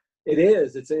 honor. It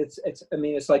is. It's. I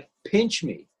mean, it's like pinch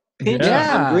me. Pinch me.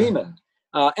 Yeah. I'm dreaming.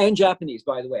 And Japanese,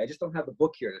 by the way. I just don't have the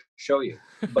book here to show you.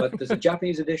 But there's a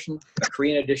Japanese edition, a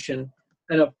Korean edition,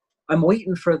 and I'm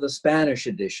waiting for the Spanish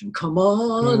edition. Come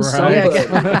on, Right. somebody.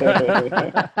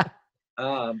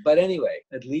 But anyway,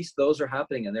 at least those are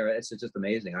happening, and it's just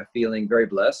amazing. I'm feeling very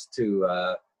blessed to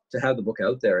have the book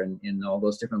out there in all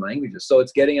those different languages. So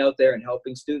it's getting out there and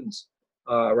helping students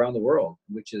around the world,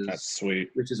 which is That's sweet.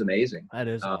 amazing. That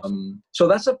is awesome. So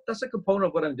that's a component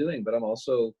of what I'm doing, but I'm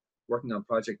also working on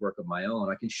project work of my own.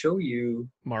 I can show you.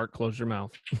 Mark, close your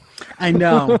mouth. I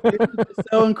know. It's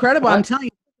so incredible. I'm telling you,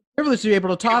 it's a privilege to be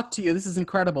able to talk to you. This is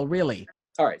incredible, really.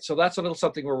 All right, so that's a little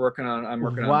something we're working on. I'm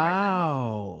working on.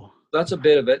 Wow. That's a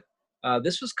bit of it.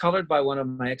 This was colored by one of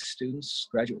my ex-students,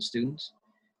 graduate students.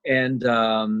 And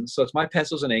so it's my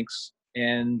pencils and inks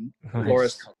and Nice.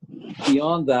 Laura's color.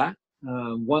 Beyond that,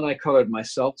 one I colored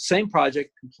myself. Same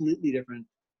project, completely different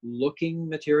looking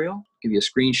material. Give you a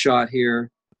screenshot here.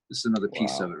 This is another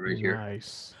piece Wow. of it right here.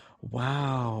 Nice.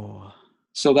 Wow.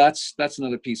 So that's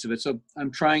another piece of it. So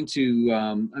I'm trying to,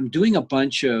 I'm doing a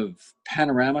bunch of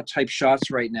panorama type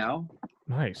shots right now,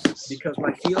 Nice. because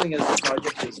my feeling is the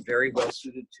project is very well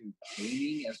suited to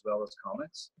gaming as well as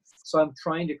comics. So I'm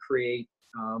trying to create,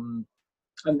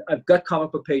 I've got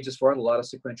comic book pages for it. A lot of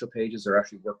sequential pages are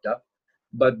actually worked up.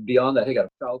 But beyond that,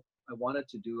 I wanted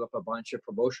to do up a bunch of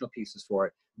promotional pieces for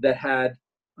it that had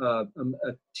a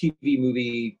TV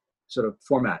movie sort of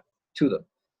format to them.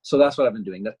 So that's what I've been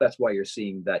doing. That's why you're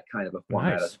seeing that kind of a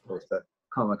format Nice. as opposed to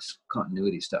comics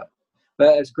continuity stuff.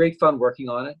 But it's great fun working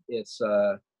on it. It's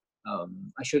I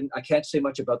can't say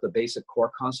much about the basic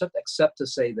core concept except to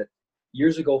say that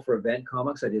years ago for Event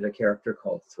Comics, I did a character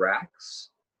called Thrax,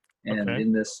 and Okay.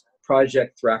 in this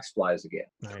project, Thrax flies again.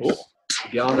 Nice. Cool.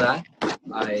 Beyond that,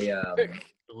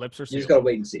 The lips are you sealed. just gotta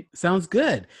wait and see. Sounds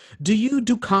good. Do you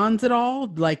do cons at all?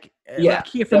 Like, Yeah, like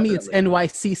here for me, it's definitely.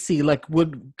 NYCC. Like,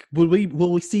 will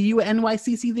we see you at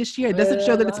NYCC this year? It doesn't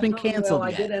show that it's been canceled I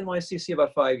yet. did NYCC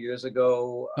about 5 years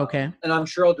ago. Okay. And I'm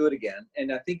sure I'll do it again.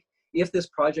 And I think if this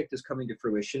project is coming to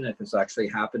fruition, if it's actually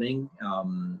happening,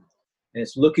 and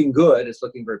it's looking good, it's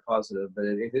looking very positive. But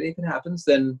if it happens,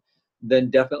 then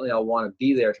definitely I'll want to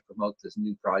be there to promote this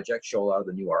new project, show a lot of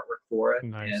the new artwork for it.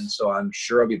 Nice. And so I'm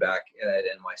sure I'll be back at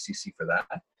NYCC for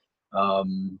that.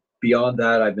 beyond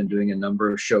that, I've been doing a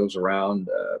number of shows around.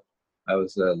 I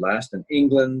was last in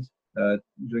England,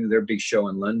 doing their big show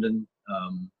in London.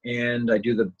 And I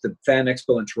do the Fan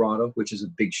Expo in Toronto, which is a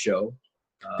big show.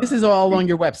 This is all on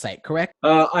your website, correct?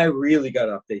 I really got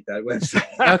to update that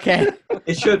website. Okay.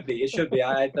 It should be.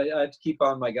 I have to keep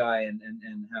on my guy and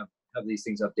have these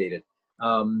things updated.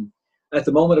 At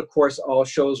the moment, of course, all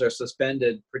shows are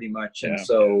suspended pretty much, and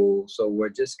so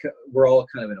we're all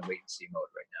kind of in a wait and see mode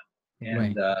right now.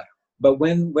 And but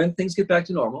when things get back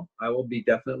to normal, I will be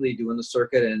definitely doing the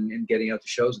circuit and getting out to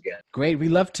shows again. Great. We'd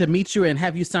love to meet you and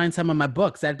have you sign some of my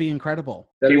books. That'd be incredible.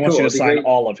 He wants you to sign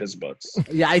all of his books.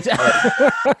 Yeah.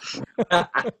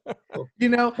 You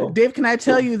know, Dave, can I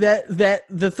tell you that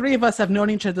the three of us have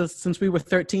known each other since we were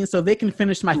 13, so they can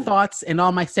finish my thoughts and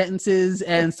all my sentences.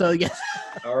 And so, yes.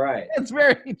 All right. It's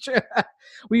very true.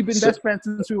 We've been best friends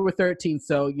since we were 13.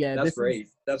 So, yeah. That's great.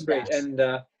 That's great. And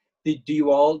did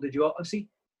you all see?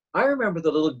 I remember the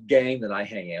little gang that I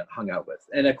hung out with,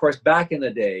 and of course, back in the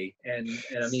day, and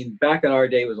I mean, back in our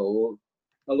day was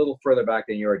a little further back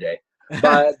than your day,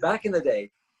 but back in the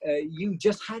day, you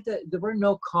just had to. There were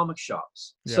no comic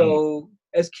shops, so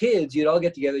as kids, you'd all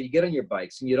get together, you get on your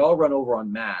bikes, and you'd all run over en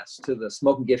masse to the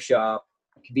smoke and gift shop,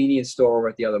 convenience store, or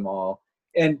at the other mall.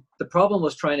 And the problem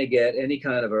was trying to get any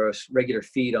kind of a regular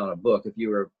feed on a book. If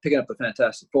you were picking up the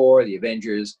Fantastic Four, the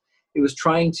Avengers, it was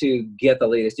trying to get the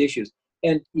latest issues.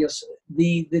 And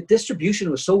the distribution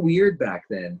was so weird back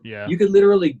then. Yeah. You could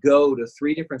literally go to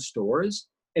 3 different stores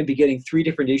and be getting 3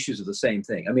 different issues of the same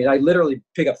thing. I mean, I literally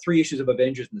pick up 3 issues of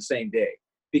Avengers in the same day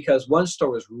because one store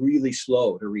was really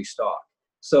slow to restock.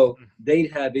 So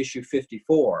they'd have issue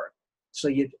 54.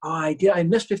 So I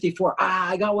missed 54.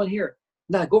 I got one here.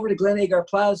 Now go over to Glen Agar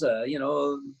Plaza,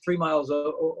 3 miles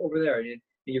over there. And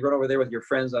you run over there with your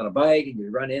friends on a bike and you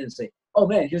run in and say, oh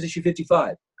man, here's issue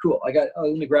 55. Cool. Let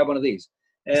me grab one of these.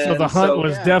 And so the hunt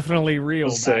was definitely real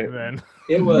back then.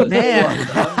 It was. Man. The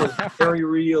hunt was very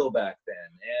real back then.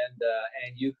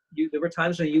 And you there were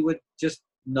times when you would just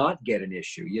not get an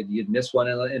issue. You'd miss one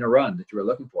in a run that you were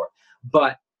looking for.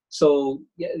 But so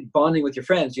bonding with your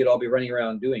friends, you'd all be running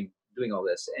around doing all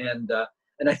this.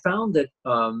 And I found that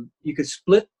you could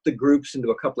split the groups into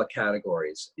a couple of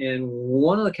categories. And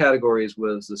one of the categories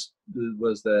was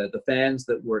the fans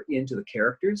that were into the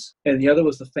characters, and the other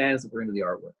was the fans that were into the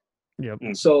artwork.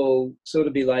 Yep. So to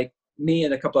be like me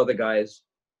and a couple other guys,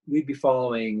 we'd be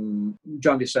following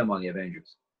John Buscema on the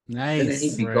Avengers. Nice. And then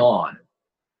he'd be gone.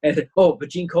 And but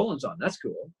Gene Colan's on. That's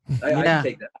cool. I can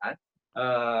take that.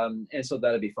 And so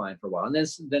that'd be fine for a while. And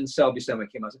then Sal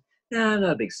Buscema came out and said, nah, I'm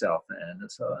not a big Sal fan. And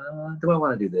so do I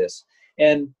want to do this?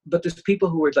 But there's people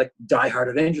who were like diehard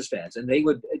Avengers fans, and it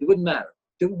wouldn't matter.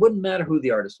 It wouldn't matter who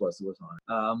the artist was that was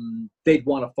on. They'd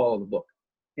want to follow the book.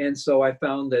 And so I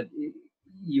found that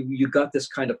you got this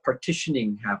kind of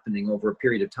partitioning happening over a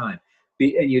period of time.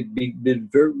 And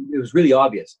it was really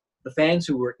obvious. The fans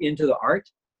who were into the art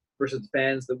versus the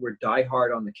fans that were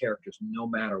diehard on the characters, no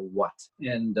matter what.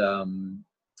 And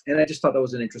I just thought that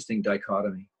was an interesting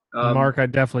dichotomy. Mark, I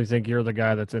definitely think you're the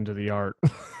guy that's into the art.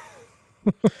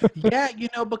 Yeah,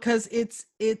 because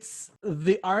it's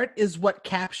the art is what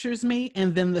captures me,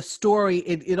 and then the story,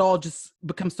 it all just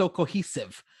becomes so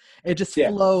cohesive. It just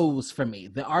flows for me.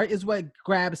 The art is what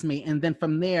grabs me, and then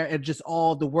from there, it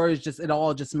all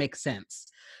just makes sense.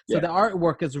 So the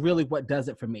artwork is really what does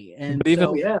it for me. And but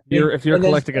even if you're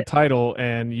collecting a title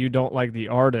and you don't like the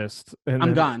artist, and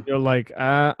I'm gone. You're like,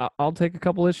 I'll take a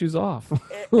couple issues off.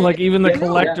 Like even the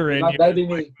collector in you. That'd be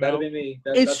me. That'd be me.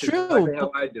 It's true. Exactly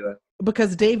how I do it.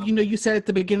 Because Dave, you said at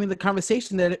the beginning of the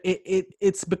conversation that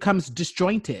it becomes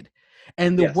disjointed,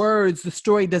 and the words, the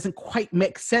story doesn't quite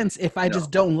make sense if I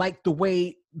just don't like the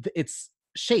way it's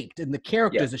shaped and the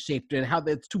characters are shaped and how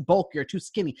it's too bulky or too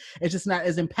skinny. It's just not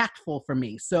as impactful for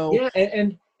me. So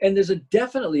and there's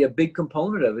definitely a big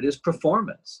component of it is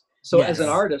performance. So as an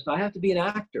artist, I have to be an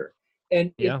actor,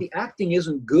 and if the acting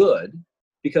isn't good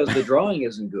because the drawing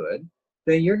isn't good,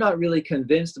 then you're not really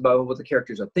convinced about what the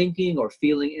characters are thinking or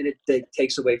feeling, and it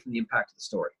takes away from the impact of the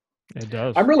story. It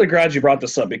does. I'm really glad you brought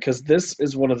this up because this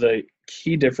is one of the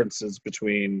key differences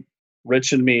between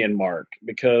Rich and me and Mark,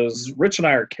 because Rich and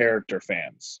I are character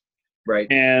fans. Right.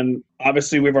 And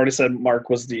obviously we've already said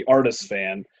Mark was the artist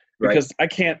fan, because I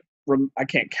can't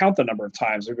count the number of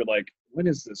times we'd be like, when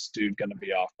is this dude going to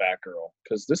be off Batgirl?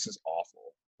 Because this is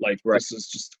awful. Like, this is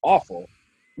just awful.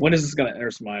 When is this going to,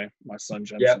 there's my son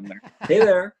Jensen there. Hey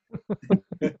there.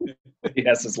 He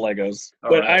has his Legos.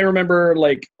 But I remember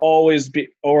like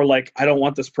I don't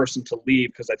want this person to leave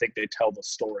because I think they tell the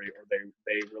story, or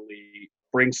they really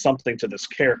bring something to this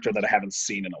character that I haven't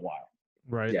seen in a while.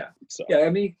 Right. Yeah. So Yeah. I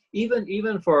mean,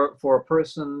 even for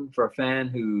a fan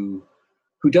who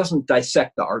doesn't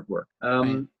dissect the artwork,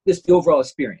 Right. it's the overall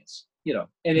experience, you know.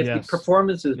 And if the Yes.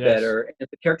 performance is Yes. better, and if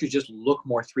the characters just look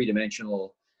more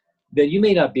three-dimensional, then you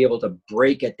may not be able to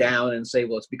break it down and say,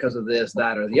 well, it's because of this,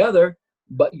 that, or the other,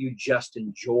 but you just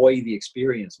enjoy the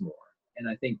experience more. And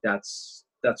I think that's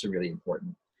a really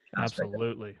important aspect of it.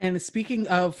 Absolutely. And speaking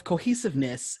of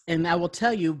cohesiveness, and I will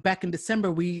tell you, back in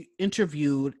December, we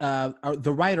interviewed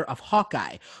the writer of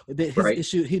Hawkeye. His Right.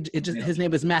 issue, Yeah. his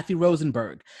name is Matthew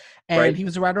Rosenberg, and Right. he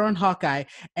was a writer on Hawkeye.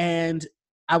 And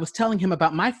I was telling him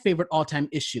about my favorite all-time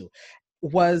issue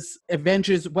was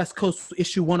Avengers West Coast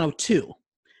issue 102.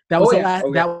 That was Oh, the yeah. last.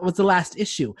 Oh, yeah. That was the last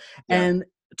issue, Yeah. and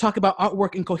talk about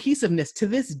artwork and cohesiveness. To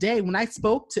this day, when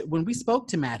we spoke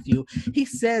to Matthew, he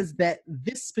says that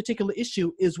this particular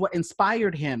issue is what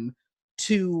inspired him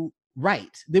to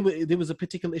write. There was a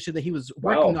particular issue that he was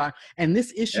working Wow. on, and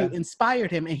this issue Yeah.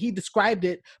 inspired him. And he described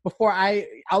it before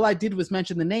all I did was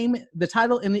mention the name, the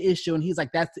title, and the issue, and he's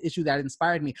like, "That's the issue that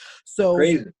inspired me." So.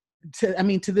 Crazy.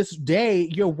 To this day,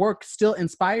 your work still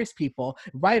inspires people,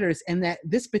 writers, and that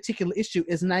this particular issue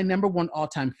is my number one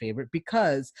all-time favorite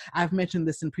because I've mentioned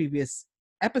this in previous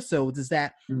episodes, is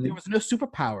that there was no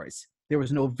superpowers. There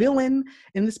was no villain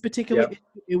in this particular issue.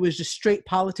 It was just straight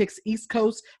politics, East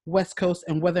Coast, West Coast,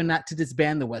 and whether or not to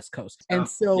disband the West Coast. And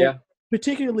so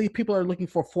particularly people are looking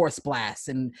for force blasts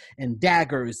and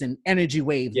daggers and energy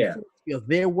waves. Yeah.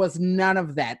 There was none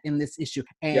of that in this issue.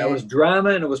 And Yeah, it was drama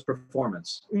and it was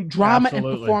performance. Drama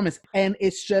Absolutely. and performance. And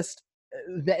it's just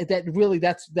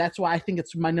that's why I think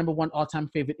it's my number one all-time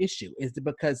favorite issue, is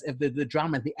because of the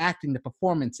drama, the acting, the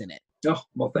performance in it. Oh,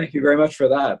 well, thank you very much for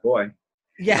that, boy.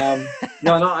 Yeah.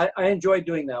 No, I enjoyed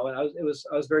doing that one. I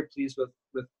was very pleased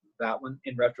with that one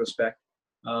in retrospect.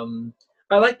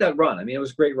 I liked that run. I mean, it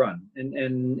was a great run.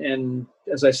 And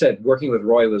as I said, working with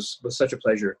Roy was such a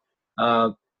pleasure.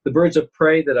 The Birds of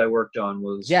Prey that I worked on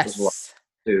was a lot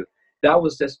too. That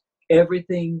was just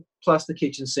everything plus the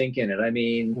kitchen sink in it. I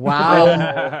mean,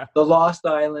 Wow. the Lost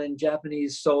Island,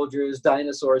 Japanese soldiers,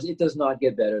 dinosaurs. It does not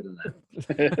get better than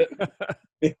that.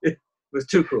 It was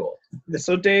too cool.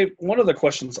 So, Dave, one of the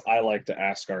questions I like to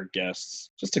ask our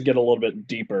guests, just to get a little bit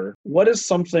deeper, what is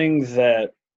something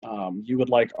that you would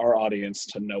like our audience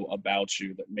to know about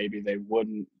you that maybe they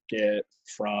wouldn't get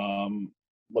from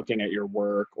looking at your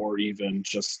work or even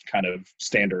just kind of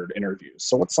standard interviews?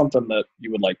 So what's something that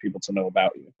you would like people to know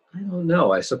about you? I don't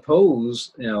know. I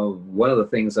suppose, one of the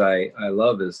things I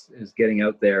love is getting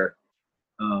out there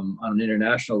on an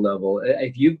international level.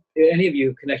 If any of you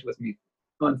who connect with me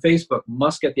on Facebook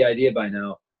must get the idea by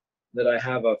now that I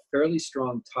have a fairly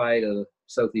strong tie to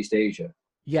Southeast Asia.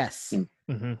 Yes.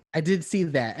 Mm-hmm. I did see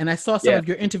that. And I saw some of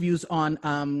your interviews on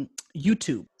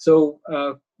YouTube. So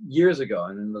years ago,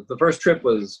 and the first trip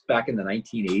was back in the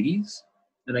 1980s,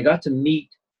 and I got to meet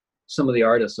some of the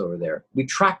artists over there. We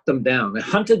tracked them down. We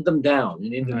hunted them down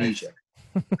in Indonesia.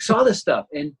 Saw this stuff.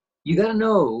 And you got to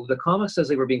know, the comics as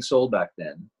they were being sold back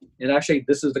then, and actually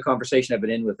this is the conversation I've been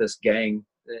in with this gang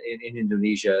in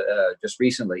Indonesia just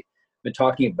recently, been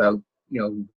talking about,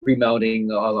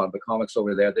 remounting a lot of the comics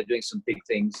over there. They're doing some big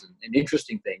things and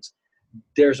interesting things.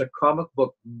 There's a comic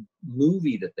book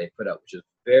movie that they put out, which is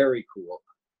very cool.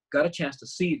 Got a chance to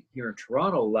see it here in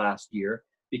Toronto last year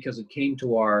because it came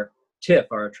to our TIFF,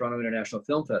 our Toronto International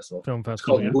Film Festival. It's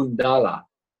called Gundala.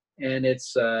 And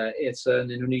it's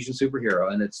an Indonesian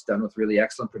superhero, and it's done with really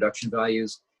excellent production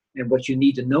values. And what you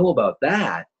need to know about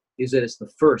that is that it's the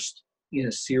first in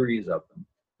a series of them,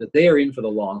 that they are in for the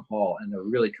long haul, and they're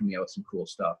really coming out with some cool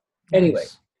stuff. Anyway,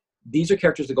 these are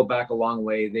characters that go back a long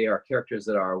way. They are characters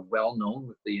that are well known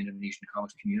with the Indonesian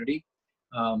comics community.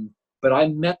 But I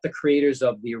met the creators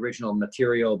of the original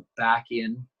material back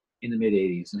in the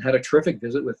mid-'80s and had a terrific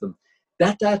visit with them.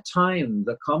 At that time,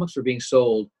 the comics were being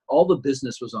sold. All the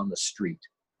business was on the street.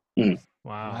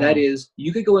 Wow. That is,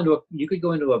 you could go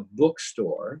into a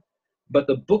bookstore, but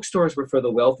the bookstores were for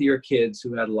the wealthier kids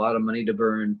who had a lot of money to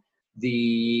burn.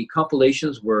 The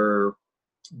compilations were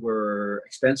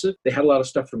expensive. They had a lot of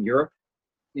stuff from Europe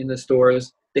in the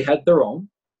stores. They had their own,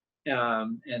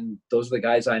 and those are the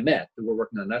guys I met who were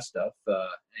working on that stuff.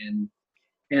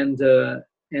 And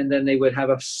then they would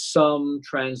have some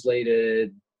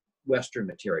translated Western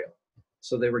material.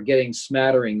 So they were getting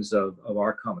smatterings of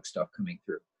our comic stuff coming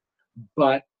through.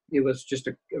 But it was just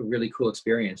a really cool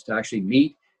experience to actually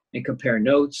meet and compare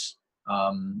notes.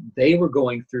 They were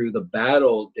going through the bad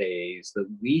old days that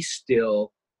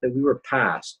we were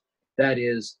past. That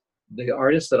is, the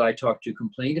artists that I talked to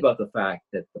complained about the fact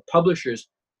that the publishers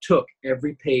took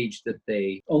every page that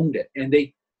they owned it. And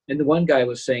the one guy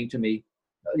was saying to me,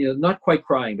 not quite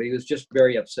crying, but he was just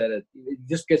very upset. He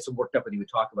just gets worked up when he would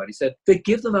talk about it. He said they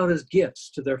give them out as gifts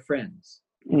to their friends,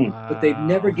 but they've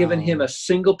never given him a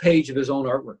single page of his own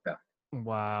artwork back.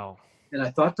 Wow. And I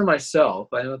thought to myself,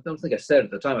 I don't think I said it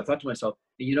at the time, I thought to myself,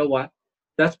 you know what?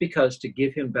 That's because to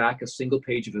give him back a single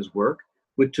page of his work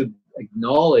would to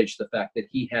acknowledge the fact that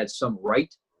he had some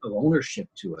right of ownership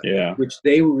to it, which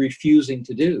they were refusing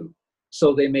to do.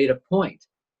 So they made a point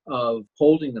of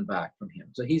holding them back from him.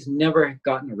 So he's never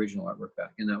gotten original artwork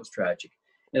back, and that was tragic.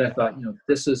 And I thought,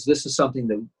 this is something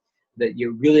that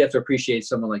you really have to appreciate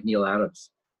someone like Neil Adams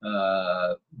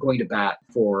going to bat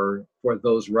for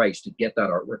those rights to get that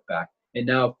artwork back. And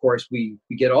now, of course, we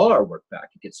get all our work back.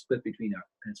 It gets split between our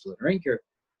pencil and our inker,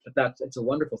 but it's a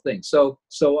wonderful thing. So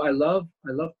I love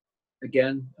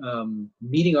again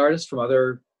meeting artists from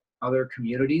other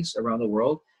communities around the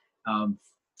world,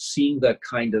 seeing the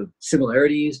kind of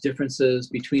similarities, differences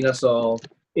between us all.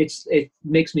 It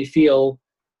makes me feel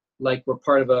like we're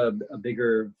part of a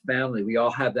bigger family. We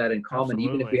all have that in common.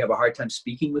 Absolutely. Even if we have a hard time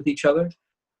speaking with each other.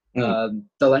 The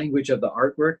language of the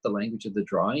artwork, the language of the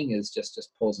drawing is just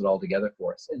pulls it all together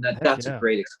for us. And that's a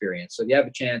great experience. So if you have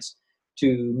a chance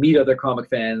to meet other comic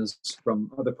fans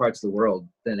from other parts of the world,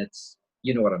 then it's,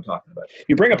 you know what I'm talking about.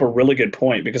 You bring up a really good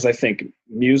point, because I think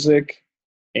music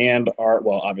and art,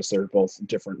 well, obviously they're both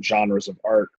different genres of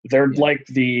art. They're like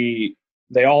they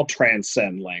all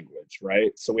transcend language,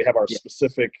 right? So we have our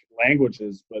specific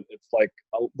languages, but it's like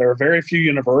there are very few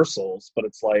universals, but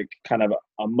it's like kind of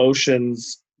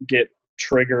emotions get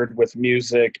triggered with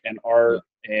music and art,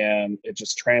 and it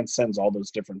just transcends all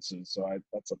those differences. So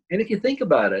and if you think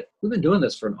about it, we've been doing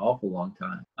this for an awful long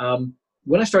time.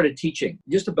 When I started teaching,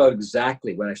 just about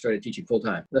exactly when I started teaching full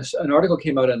time, an article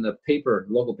came out in the paper,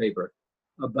 local paper,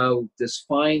 about this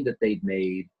find that they'd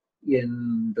made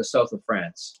in the south of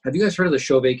France. Have you guys heard of the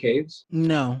Chauvet Caves?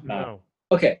 No.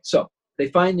 Okay, so they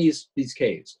find these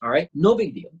caves. All right, no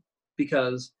big deal,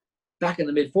 because back in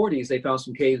the mid 40s they found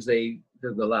some caves. The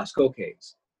Lascaux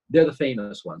caves. They're the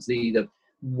famous ones. The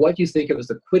what you think of as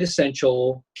the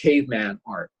quintessential caveman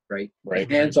art, right?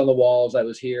 Hands on the walls. I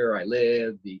was here. I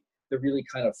lived. The really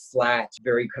kind of flat,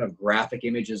 very kind of graphic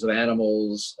images of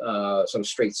animals, sort of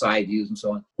straight side views and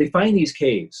so on. They find these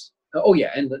caves. Oh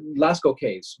yeah, and the Lascaux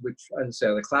caves, which I would say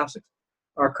are the classics,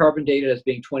 are carbon dated as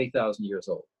being 20,000 years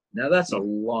old. Now that's a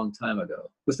long time ago,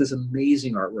 with this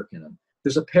amazing artwork in them.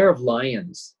 There's a pair of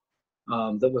lions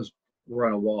that were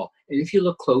on a wall, and if you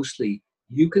look closely,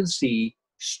 you can see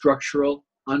structural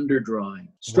underdrawing.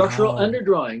 Structural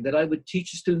underdrawing that I would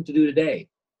teach a student to do today.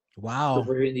 Wow. That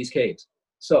were in these caves.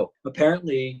 So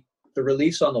apparently the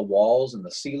reliefs on the walls and the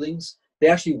ceilings, they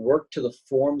actually work to the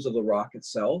forms of the rock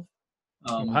itself.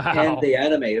 And they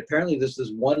animate. Apparently there's this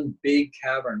one big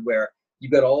cavern where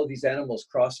you've got all of these animals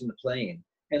crossing the plane,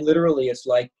 and literally it's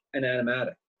like an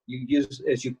animatic.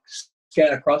 As you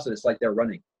scan across it, it's like they're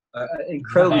running.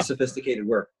 Incredibly sophisticated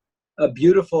work. A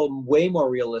beautiful, way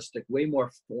more realistic, way more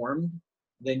formed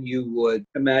than you would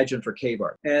imagine for cave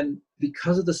art. And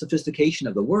because of the sophistication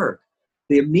of the work,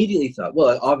 they immediately thought,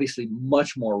 well, obviously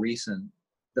much more recent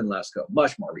than Lascaux,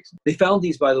 much more recent. They found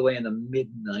these, by the way, in the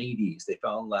mid-90s. They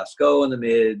found Lascaux in the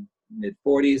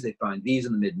mid-40s. They found these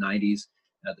in the mid-90s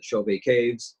at the Chauvet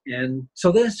Caves. And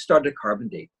so they started to carbon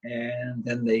date. And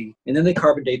then they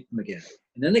carbon date them again.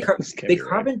 And then they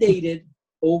carbon dated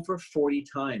over 40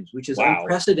 times, which is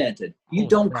unprecedented. You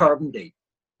don't carbon date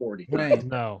 40 times.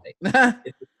 No.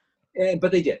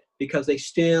 But they did, because they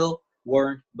still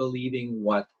weren't believing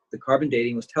what the carbon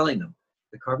dating was telling them.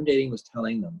 The carbon dating was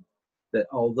telling them that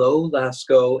although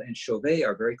Lascaux and Chauvet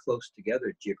are very close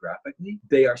together geographically,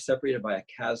 they are separated by a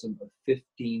chasm of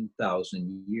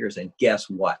 15,000 years. And guess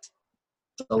what?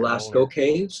 The Lascaux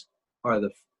caves are the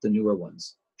newer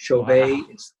ones. Chauvet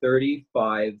is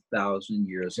 35,000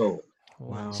 years old.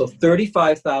 Wow. So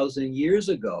 35,000 years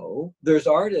ago, there's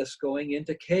artists going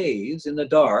into caves in the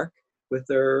dark with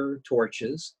their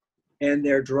torches, and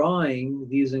they're drawing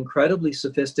these incredibly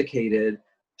sophisticated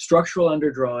structural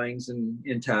underdrawings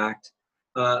intact,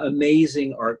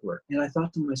 amazing artwork. And I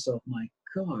thought to myself, my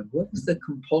God, what is the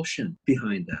compulsion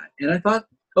behind that? And I thought,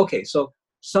 okay, so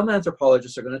some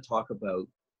anthropologists are going to talk about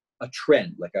a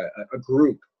trend, like a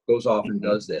group goes off and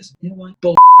does this. You know what?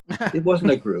 Bull. It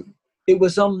wasn't a group. It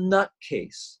was some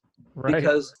nutcase. Right.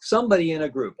 Because somebody in a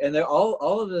group, and they're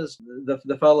all of this,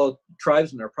 the fellow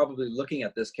tribesmen are probably looking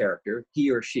at this character, he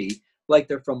or she, like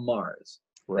they're from Mars.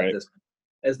 Right.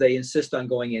 As they insist on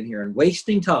going in here and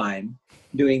wasting time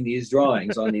doing these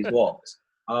drawings on these walls.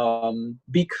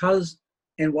 Because,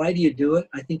 and why do you do it?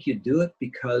 I think you do it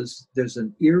because there's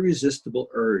an irresistible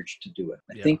urge to do it.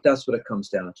 I think that's what it comes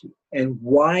down to. And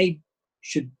why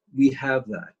should we have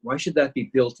that? Why should that be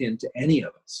built into any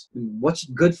of us? What's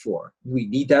it good for? Do we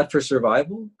need that for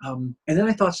survival? And then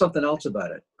I thought something else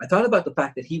about it. I thought about the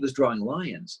fact that he was drawing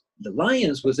lions. The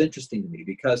lions was interesting to me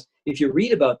because if you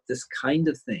read about this kind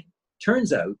of thing,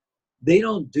 turns out they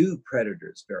don't do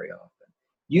predators very often.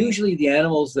 Usually the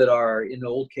animals that are in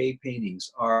old cave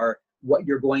paintings are what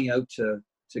you're going out to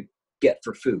get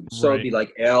for food. So it'd be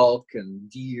like elk and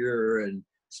deer and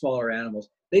smaller animals.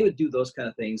 They would do those kind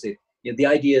of things. The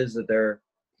idea is that they're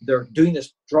doing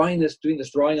this drawing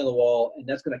on the wall, and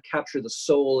that's going to capture the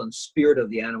soul and spirit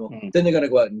of the animal. Then they're going to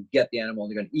go out and get the animal,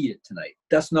 and they're going to eat it tonight.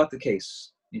 That's not the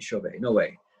case in Chauvet. No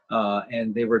way.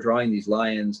 And they were drawing these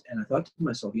lions, and I thought to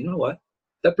myself, you know what?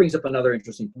 That brings up another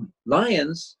interesting point.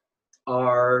 Lions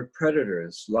are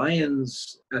predators.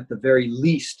 Lions, at the very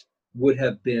least, would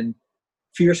have been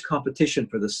fierce competition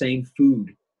for the same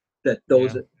food that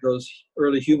those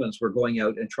early humans were going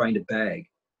out and trying to bag.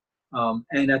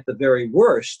 And at the very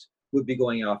worst, would be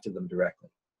going after them directly.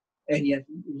 And yet,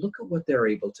 look at what they're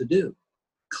able to do.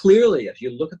 Clearly, if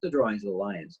you look at the drawings of the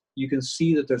lions, you can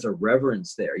see that there's a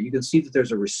reverence there. You can see that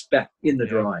there's a respect in the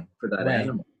drawing for that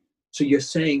animal. So you're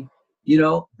saying, you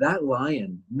know, that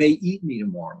lion may eat me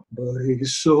tomorrow, but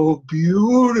he's so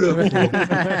beautiful.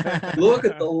 Look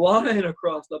at the line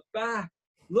across the back.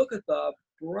 Look at the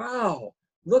brow.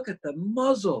 Look at the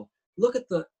muzzle. Look at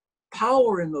the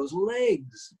power in those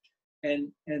legs.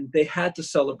 And they had to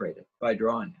celebrate it by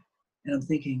drawing it. And I'm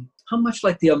thinking, how much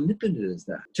like the omnipotent is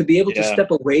that? To be able to step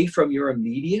away from your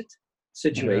immediate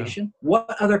situation? Yeah.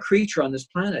 What other creature on this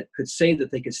planet could say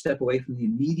that they could step away from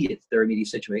their immediate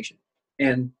situation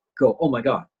and go, oh my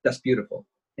God, that's beautiful,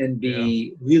 and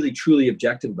be really, truly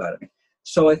objective about it?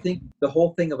 So I think the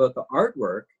whole thing about the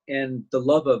artwork and the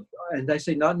love of, and I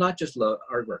say not just love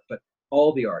artwork, but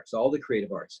all the arts, all the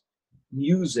creative arts,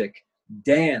 music,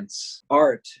 dance,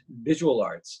 art, visual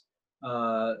arts,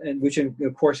 and which of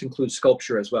course includes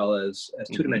sculpture as well as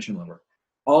two-dimensional work.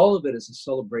 All of it is a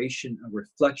celebration, a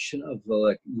reflection of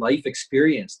the life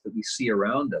experience that we see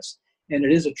around us. And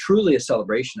it is truly a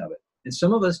celebration of it. And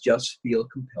some of us just feel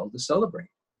compelled to celebrate.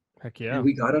 Heck yeah. And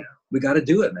we gotta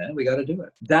do it, man. We gotta do it.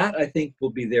 That, I think,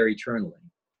 will be there eternally.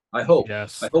 I hope.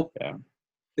 Yes. I hope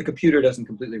the computer doesn't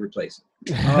completely replace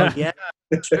it. Oh, yeah.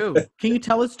 True. Can you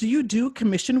tell us, do you do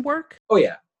commission work? Oh,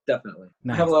 yeah, definitely.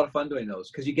 Nice. I have a lot of fun doing those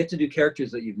because you get to do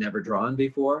characters that you've never drawn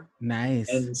before. Nice.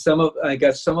 And some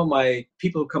of my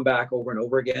people who come back over and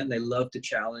over again, they love to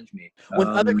challenge me. With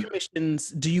other commissions,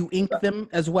 do you ink them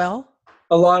as well?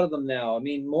 A lot of them now. I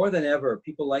mean, more than ever,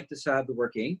 people like to have the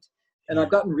work inked. And I've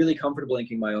gotten really comfortable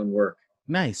inking my own work.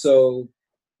 Nice. So,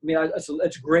 I mean,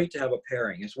 it's great to have a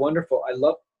pairing. It's wonderful. I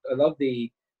love the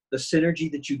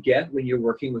synergy that you get when you're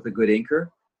working with a good inker,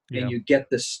 and you get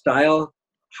the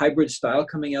hybrid style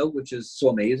coming out, which is so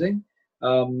amazing.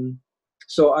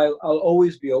 So I'll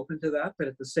always be open to that, but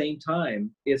at the same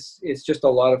time, it's just a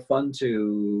lot of fun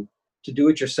to do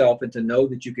it yourself and to know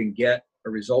that you can get a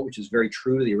result which is very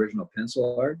true to the original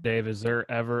pencil art. Dave,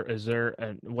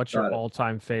 what's your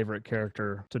all-time favorite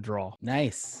character to draw?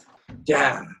 Nice.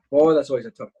 Yeah. Oh, that's always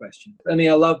a tough question. I mean,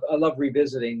 I love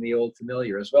revisiting the old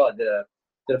familiar as well. I did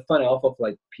a fun Alpha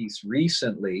Flight piece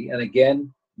recently, and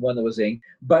again, one that was inked.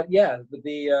 But yeah,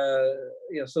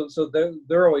 so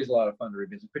they're always a lot of fun to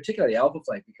revisit, particularly Alpha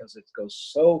Flight because it goes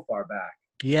so far back.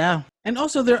 Yeah. And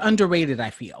also they're underrated,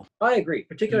 I feel. I agree,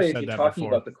 particularly if you're talking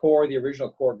about the original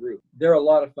core group. They're a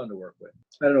lot of fun to work with.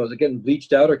 I don't know, is it getting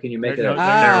bleached out or can you make it out?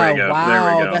 There we go. Wow,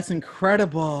 there we go. That's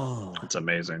incredible. It's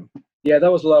amazing. Yeah,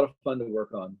 that was a lot of fun to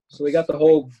work on. So we got the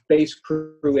whole base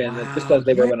crew in, just as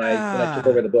they were when I took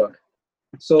over the book.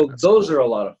 So those are a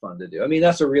lot of fun to do. I mean,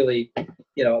 that's a really,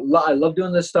 I love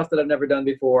doing this stuff that I've never done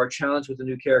before, challenge with the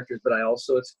new characters, but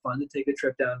it's fun to take a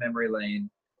trip down memory lane.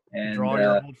 And draw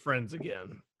your old friends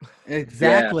again.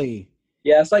 Exactly.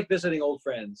 Yeah, it's like visiting old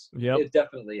friends. Yep. It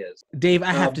definitely is. Dave,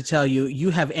 I have to tell you, you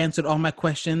have answered all my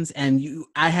questions, and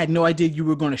I had no idea you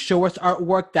were going to show us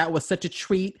artwork. That was such a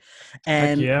treat.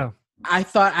 And heck yeah. I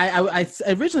thought I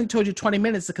originally told you 20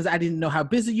 minutes because I didn't know how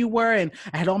busy you were, and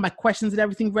I had all my questions and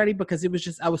everything ready because it was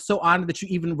just, I was so honored that you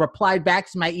even replied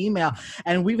back to my email.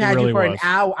 And we've had you for an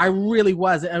hour. I really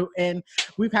was. And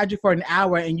we've had you for an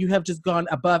hour, and you have just gone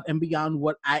above and beyond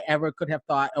what I ever could have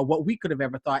thought or what we could have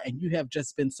ever thought. And you have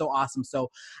just been so awesome. So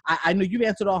I know you've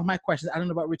answered all of my questions. I don't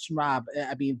know about Rich and Rob.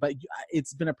 I mean, but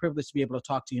it's been a privilege to be able to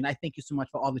talk to you. And I thank you so much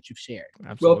for all that you've shared.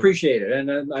 Absolutely. Well, appreciate it.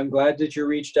 And I'm glad that you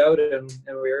reached out and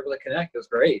we were able to connect. It was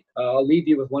great. I'll leave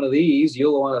you with one of these.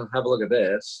 You'll want to have a look at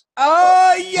this.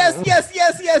 Oh, yes.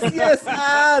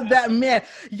 That man.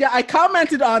 Yeah, I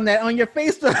commented on that on your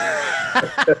Facebook.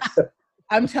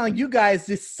 I'm telling you guys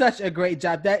did such a great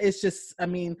job. That is just, I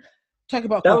mean, talk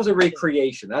about That was a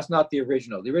recreation. That's not the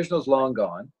original. The original's long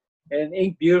gone, and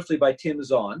inked beautifully by Tim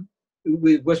Zahn.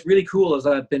 What's really cool is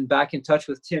I've been back in touch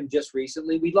with Tim just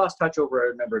recently. We lost touch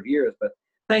over a number of years, but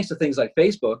thanks to things like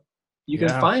Facebook, you can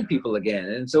find people again.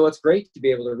 And so it's great to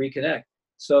be able to reconnect.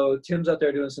 So Tim's out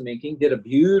there doing some inking, did a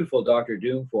beautiful Dr.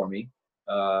 Doom for me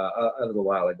a little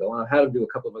while ago. And I've had him do a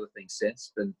couple of other things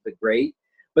since, been great.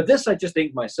 But this I just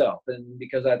inked myself. And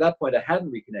because at that point I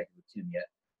hadn't reconnected with Tim yet.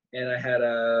 And I had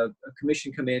a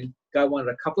commission come in, guy wanted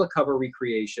a couple of cover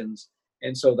recreations.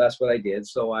 And so that's what I did.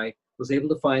 So I was able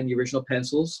to find the original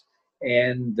pencils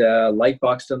and light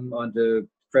boxed them onto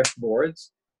fresh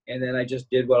boards. And then I just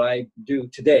did what I do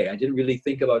today. I didn't really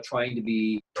think about trying to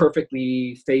be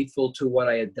perfectly faithful to what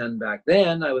I had done back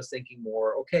then. I was thinking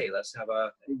more, okay, let's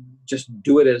just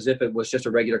do it as if it was just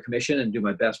a regular commission and do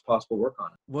my best possible work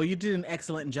on it. Well, you did an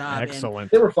excellent job.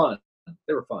 Excellent. They were fun.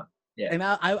 Yeah. And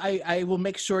I will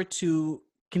make sure to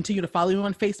continue to follow you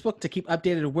on Facebook to keep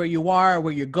updated of where you are,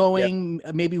 where you're going.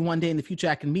 Yep. Maybe one day in the future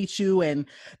I can meet you, and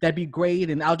that'd be great.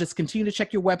 And I'll just continue to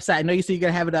check your website. I know you said you're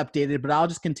gonna have it updated, but I'll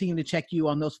just continue to check you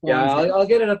on those forums. Yeah, I'll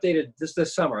get it updated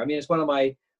this summer. I mean, it's one of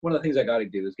the things I got to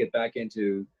do is get back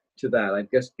into that. I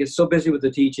just get so busy with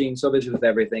the teaching, so busy with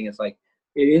everything. It's like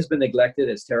it has been neglected.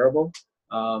 It's terrible.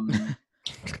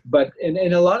 But and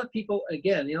a lot of people,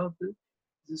 again,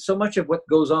 so much of what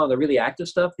goes on, the really active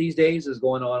stuff these days is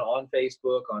going on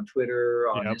Facebook, on Twitter,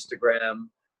 on Instagram.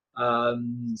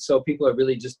 So people are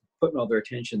really just putting all their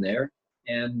attention there.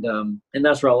 And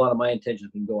that's where a lot of my attention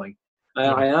has been going.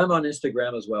 I am on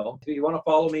Instagram as well. If you want to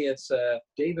follow me, it's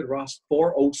David Ross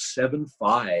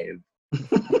 4075.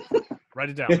 Write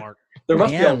it down, Mark. There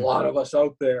must be a lot of us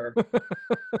out there.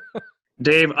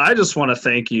 Dave, I just want to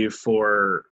thank you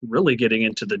for really getting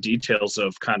into the details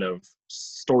of kind of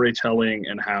storytelling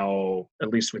and how, at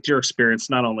least with your experience,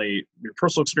 not only your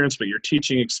personal experience, but your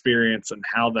teaching experience and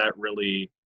how that really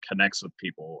connects with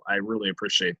people. I really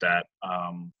appreciate that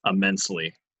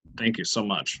immensely. Thank you so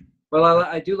much. Well,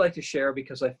 I do like to share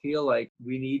because I feel like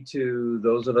we need to,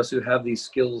 those of us who have these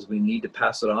skills, we need to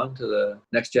pass it on to the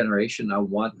next generation. I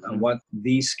want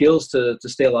these skills to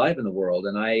stay alive in the world.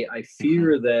 And I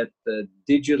fear that the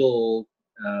digital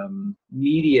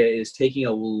media is taking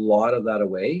a lot of that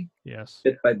away. Yes.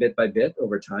 Bit by bit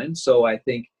over time. So I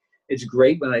think it's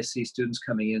great when I see students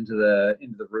coming into the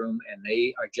room and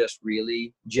they are just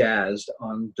really jazzed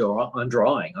on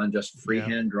drawing, on just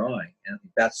freehand drawing. And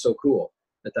that's so cool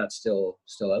that's still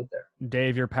out there.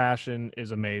 Dave, your passion is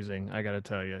amazing. I got to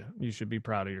tell you, you should be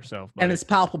proud of yourself. Buddy. And it's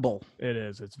palpable. It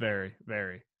is. It's very,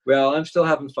 very. Well, I'm still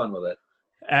having fun with it.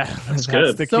 That's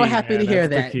good. The so key, happy man. to hear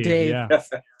That's that, Dave. Yeah.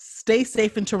 Stay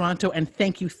safe in Toronto, and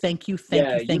thank you you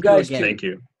guys again. Thank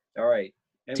you. All right.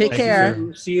 And Take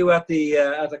care. See you at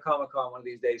the Comic-Con one of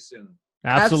these days soon.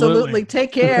 Absolutely.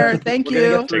 Take care. Thank We're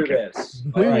you. gonna get through this.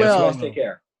 We All right, will. so guys, take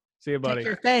care. See you, buddy. Take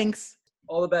care. Thanks.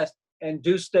 All the best. And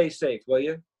do stay safe, will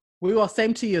you? We will.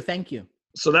 Same to you. Thank you.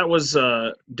 So that was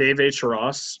Dave H.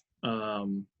 Ross,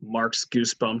 Mark's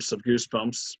Goosebumps of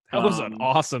Goosebumps. That was an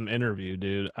awesome interview,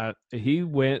 dude. I did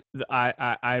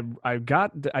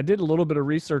a little bit of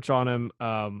research on him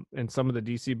in some of the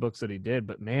DC books that he did,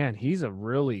 but man, he's a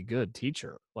really good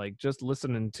teacher. Like just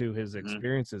listening to his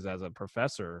experiences as a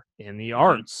professor in the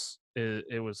arts,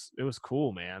 it was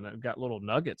cool, man. I got little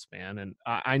nuggets, man. And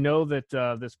I know that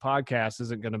this podcast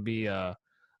isn't going to be a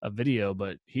video,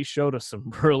 but he showed us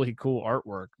some really cool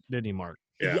artwork, didn't he, Mark?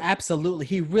 Yeah, absolutely.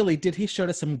 He really did. He showed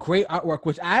us some great artwork,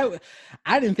 which I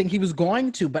didn't think he was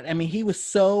going to, but I mean, he was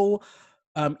so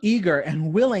eager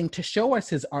and willing to show us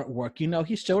his artwork.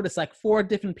 He showed us like 4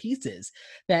 different pieces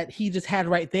that he just had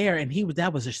right there, and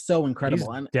that was just so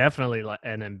incredible. He's definitely like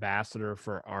an ambassador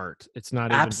for art. It's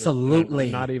not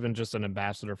even even just an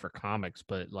ambassador for comics,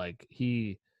 but like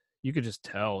you could just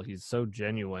tell he's so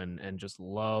genuine and just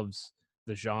loves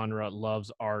the genre,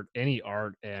 loves art, any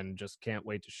art, and just can't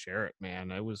wait to share it, man.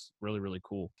 It was really, really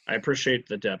cool. I appreciate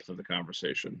the depth of the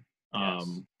conversation. Yes.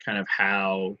 Kind of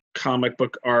how comic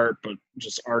book art, but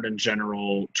just art in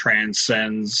general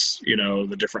transcends,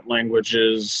 the different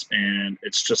languages. And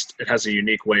it has a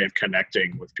unique way of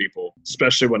connecting with people,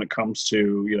 especially when it comes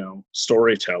to,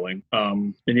 storytelling.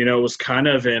 And, it was kind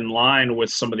of in line with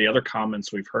some of the other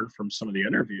comments we've heard from some of the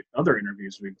other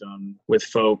interviews we've done with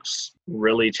folks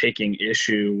really taking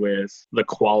issue with the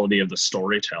quality of the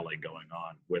storytelling going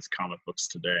on with comic books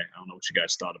today. I don't know what you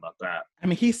guys thought about that. I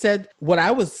mean, he said what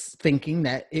I was thinking,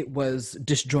 that it was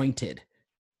disjointed.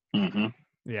 Mm-hmm.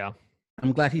 Yeah.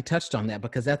 I'm glad he touched on that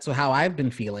because that's how I've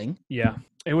been feeling. Yeah,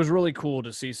 it was really cool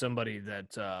to see somebody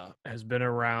that has been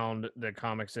around the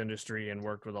comics industry and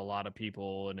worked with a lot of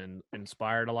people and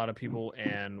inspired a lot of people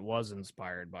and was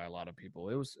inspired by a lot of people.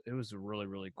 It was really,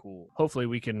 really cool. Hopefully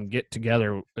we can get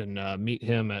together and meet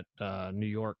him at New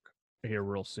York here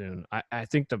real soon. I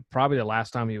think probably the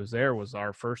last time he was there was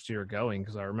our first year going,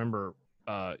 because I remember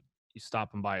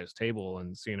stopping by his table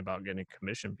and seeing about getting a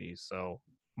commission piece. So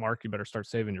Mark, you better start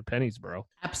saving your pennies, bro.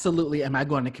 Absolutely. Am I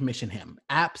going to commission him?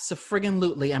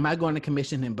 Abso-friggin-lutely. Am I going to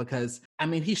commission him? Because I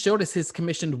mean, he showed us his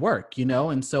commissioned work, you know,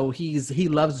 and so he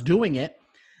loves doing it.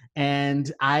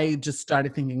 And I just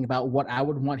started thinking about what I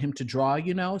would want him to draw,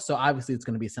 you know. So obviously it's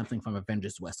going to be something from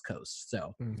Avengers West Coast.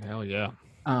 So Hell yeah.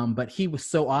 but he was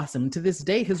so awesome. To this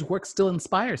day, his work still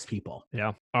inspires people.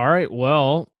 Yeah. All right.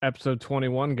 Well, episode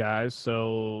 21, guys.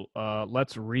 So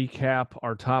let's recap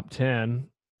our top 10.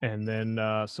 And then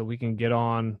so we can get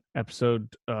on to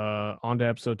episode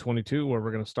 22, where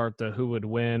we're going to start the Who Would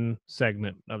Win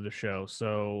segment of the show.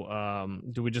 So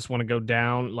do we just want to go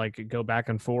down, like go back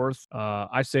and forth?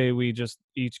 I say we just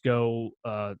each go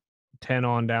 10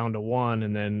 on down to 1,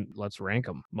 and then let's rank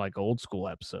them like old school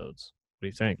episodes. What do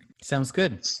you think? Sounds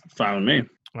good. It's fine with me.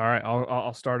 All right,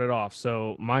 I'll start it off.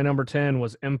 So my number 10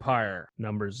 was Empire.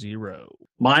 Number 0.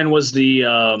 Mine was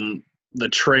the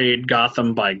trade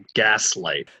Gotham by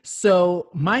Gaslight. So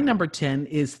my number 10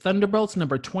 is Thunderbolts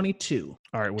number 22.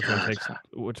 All right,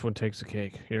 which one takes the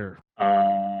cake here?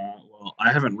 Well,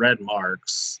 I haven't read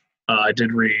Mark's. I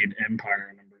did read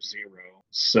Empire number 0.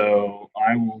 So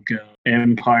I will go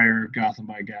Empire, Gotham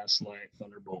by Gaslight,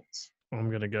 Thunderbolts. I'm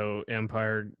going to go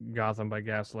Empire, Gotham by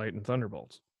Gaslight, and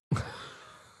Thunderbolts.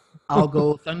 I'll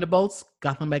go Thunderbolts,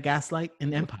 Gotham by Gaslight,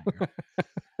 and Empire.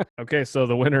 Okay, so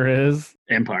the winner is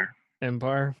Empire.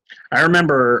 Empire. I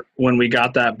remember when we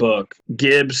got that book,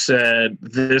 Gibbs said,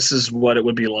 this is what it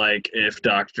would be like if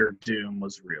Doctor Doom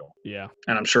was real. Yeah.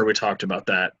 And I'm sure we talked about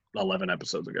that 11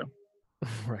 episodes ago.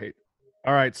 Right.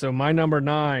 All right, so my number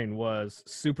 9 was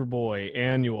Superboy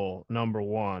Annual number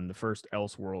 1, the first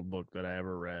Elseworld book that I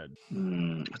ever read.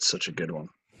 That's such a good one.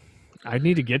 I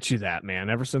need to get you that, man.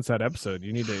 Ever since that episode,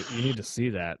 you need to see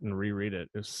that and reread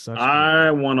it. It's such. I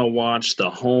want to watch the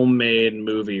homemade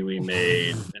movie we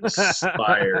made,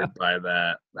 inspired by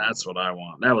that. That's what I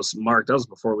want. That was Mark. That was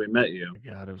before we met you.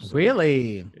 God, it was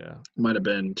Really? Yeah. Might have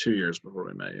been 2 years before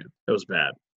we met you. It was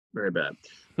bad, very bad.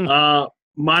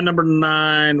 My number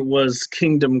 9 was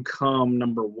Kingdom Come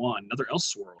number 1, another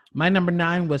Elseworld. My number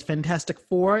 9 was Fantastic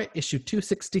Four, issue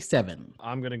 267.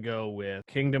 I'm going to go with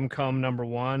Kingdom Come number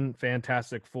 1,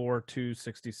 Fantastic Four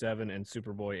 267, and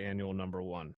Superboy Annual number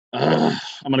 1. I'm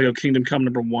going to go Kingdom Come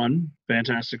number 1,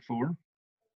 Fantastic Four,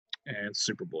 and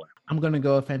Superboy. I'm going to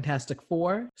go Fantastic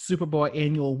Four, Superboy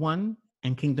Annual 1,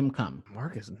 and Kingdom Come.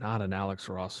 Mark is not an Alex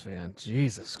Ross fan.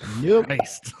 Jesus Nope.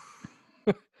 Christ.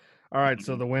 All right,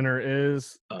 so the winner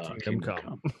is Kingdom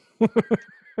Come.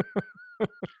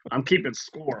 I'm keeping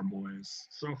score, boys.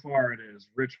 So far it is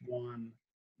Rich 1,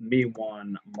 me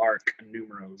 1, Mark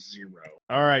numero 0.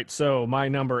 All right, so my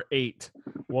number 8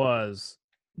 was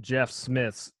Jeff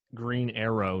Smith's Green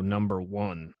Arrow number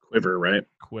 1. Quiver, right?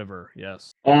 Quiver,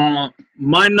 yes.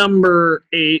 My number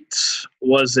 8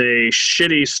 was a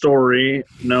shitty story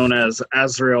known as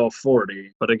Azrael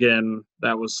 40. But again,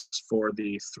 that was for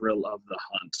the thrill of the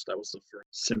hunt. That was the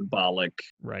symbolic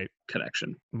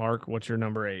connection. Mark, what's your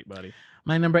number 8, buddy?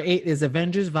 My number 8 is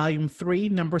Avengers Volume 3,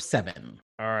 number 7.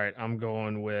 All right, I'm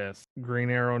going with Green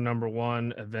Arrow number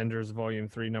 1, Avengers Volume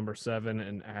 3, number 7,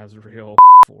 and Azrael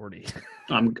 40.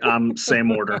 I'm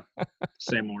same order.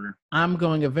 Same order. I'm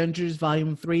going Avengers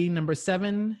Volume 3, number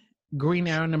 7, Green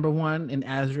Arrow number 1, and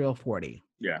Azrael 40.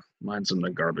 Yeah, mine's in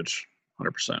the garbage,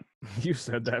 100%. You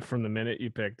said that from the minute you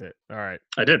picked it. All right.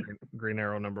 I did. Green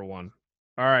Arrow number 1.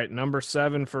 All right, number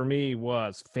 7 for me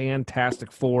was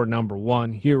Fantastic Four number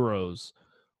 1, Heroes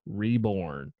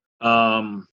Reborn.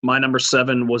 My number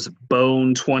 7 was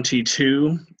Bone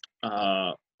 22.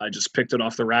 I just picked it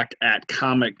off the rack at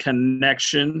Comic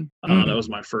Connection. That was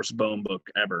my first Bone book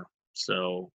ever.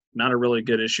 So not a really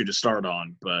good issue to start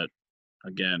on, but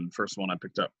again, first one I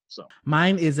picked up. So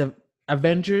mine is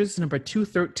Avengers number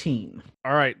 213.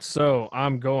 All right, so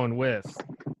I'm going with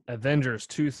Avengers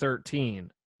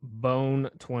 213, Bone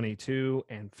 22,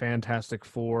 and Fantastic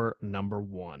Four number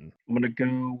 1. I'm going to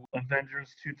go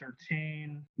Avengers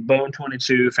 213, Bone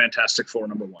 22, Fantastic Four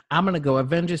number 1. I'm going to go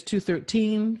Avengers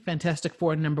 213, Fantastic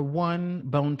Four number 1,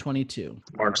 Bone 22.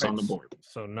 Mark's on the board.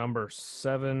 So number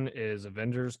 7 is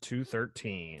Avengers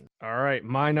 213. All right,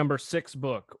 my number 6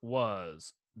 book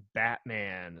was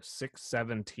Batman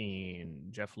 617,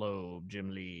 Jeff Loeb,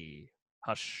 Jim Lee.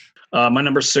 Hush. My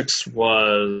number 6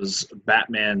 was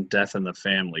Batman Death in the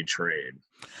Family trade.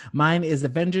 Mine is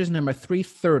Avengers number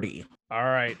 330. All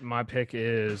right, my pick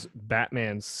is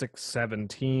Batman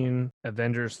 617,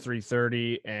 Avengers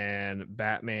 330, and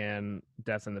Batman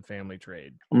Death in the Family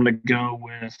trade. I'm going to go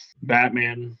with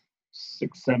Batman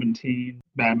 617,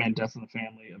 Batman Death in the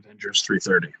Family, Avengers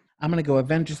 330. I'm going to go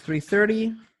Avengers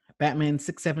 330, Batman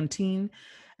 617,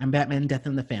 and Batman Death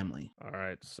in the Family. All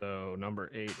right, so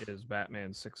number 8 is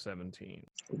Batman 617.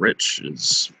 Rich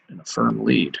is in a firm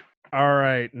lead. All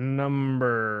right,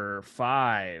 number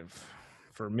 5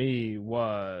 for me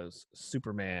was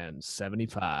Superman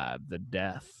 75, The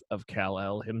Death of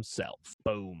Kal-El himself.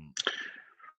 Boom.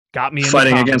 Got me in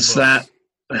Fighting the comic against books. that.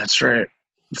 That's right.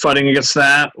 Fighting against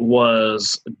that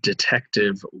was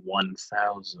Detective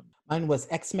 1000. Mine was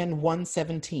X-Men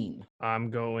 117. I'm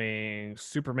going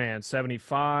Superman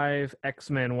 75,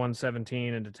 X-Men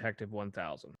 117, and Detective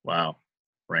 1000. Wow.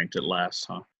 Ranked it last,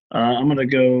 huh? I'm going to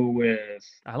go with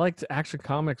I liked Action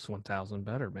Comics 1000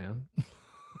 better, man.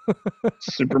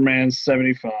 Superman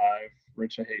 75.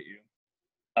 Rich, I hate you.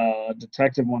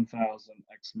 Detective 1000,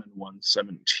 X-Men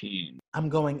 117. I'm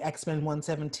going X-Men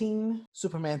 117,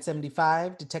 Superman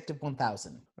 75, Detective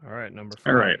 1000. All right, number 5.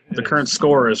 All right. The is current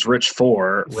score is Rich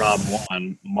 4, Rob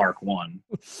 1, Mark 1.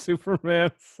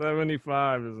 Superman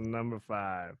 75 is number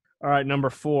 5. All right, number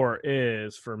 4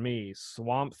 is, for me,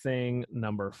 Swamp Thing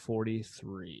number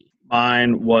 43.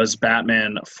 Mine was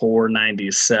Batman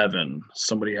 497.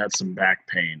 Somebody had some back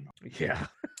pain. Yeah.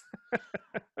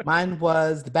 Mine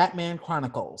was the Batman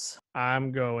Chronicles.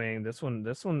 I'm going this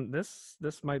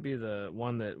might be the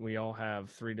one that we all have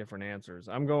 3 different answers.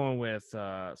 I'm going with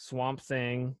Swamp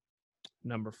Thing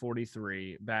number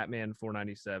 43, Batman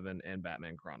 497, and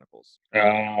Batman Chronicles.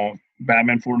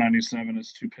 Batman 497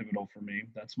 is too pivotal for me.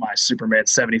 That's my Superman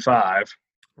 75.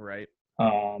 Right.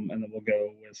 And then we'll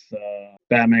go with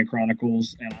Batman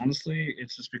Chronicles. And honestly,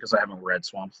 it's just because I haven't read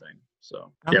Swamp Thing.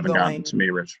 So I'm you haven't gotten going- to me,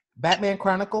 Rich. Batman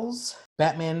Chronicles,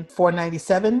 Batman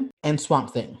 497, and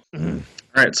Swamp Thing. All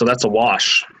right, so that's a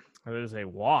wash. That is a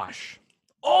wash.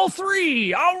 All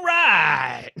 3. All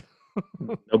right.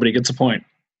 Nobody gets a point.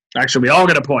 Actually, we all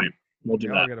get a point. We'll do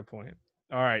You all that. get a point.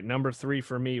 All right, number 3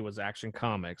 for me was Action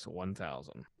Comics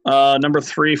 1000. Number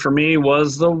 3 for me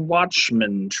was the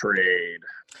Watchmen trade.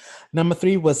 Number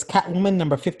 3 was Catwoman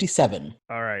number 57.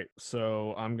 All right,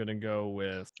 so I'm gonna go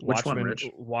with Which one, Rich?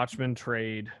 Watchmen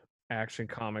trade, Action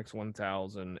Comics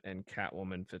 1000, and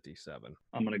Catwoman 57.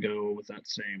 I'm going to go with that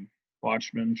same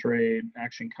Watchmen trade,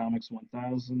 Action Comics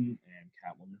 1000, and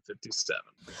Catwoman 57.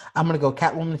 I'm going to go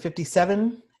Catwoman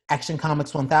 57, Action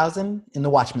Comics 1000, in the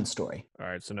Watchmen story. All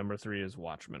right, so number 3 is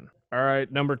Watchmen. All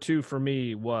right, number 2 for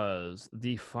me was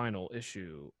the final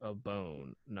issue of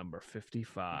Bone, number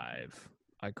 55.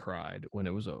 I cried when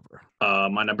it was over.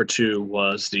 My number 2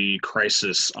 was the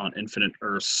Crisis on Infinite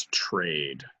Earths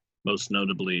trade, most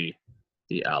notably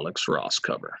the Alex Ross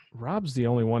cover. Rob's the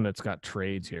only one that's got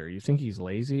trades here. You think he's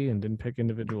lazy and didn't pick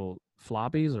individual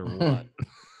floppies or what?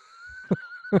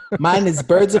 Mine is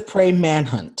Birds of Prey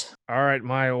Manhunt. All right,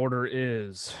 my order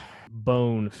is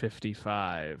Bone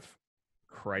 55,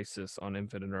 Crisis on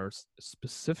Infinite Earths,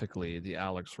 specifically the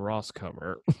Alex Ross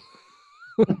cover,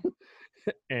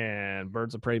 and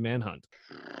Birds of Prey Manhunt.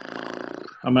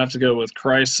 I'm going to have to go with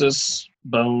Crisis,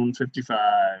 Bone 55,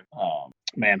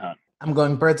 Manhunt. I'm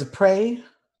going Birds of Prey,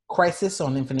 Crisis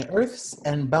on Infinite Earths,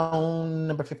 and Bone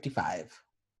number 55.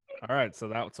 All right, so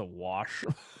that's a wash.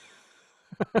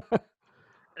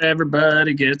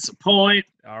 Everybody gets a point.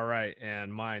 All right,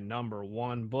 and my number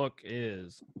 1 book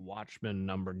is Watchmen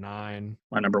number 9.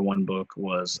 My number 1 book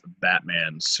was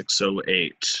Batman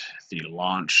 608, the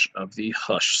launch of the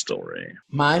Hush story.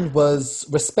 Mine was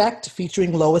Respect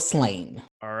featuring Lois Lane.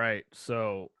 All right,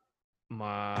 so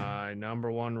my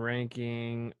number 1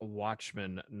 ranking,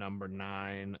 Watchmen number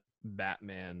 9,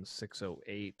 Batman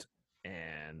 608,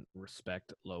 and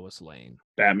Respect Lois Lane.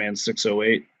 Batman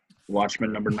 608,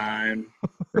 Watchmen number 9,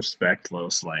 Respect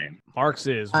Lois Lane. Mark's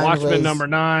is Mine Watchmen was- number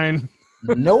 9.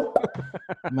 Nope.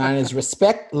 Mine is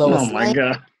Respect Lois Oh my Lane.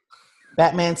 god.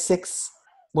 Batman 6,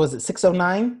 was it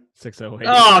 609? 608.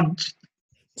 Oh,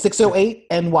 608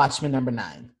 and Watchmen number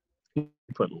 9.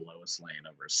 put Lois Lane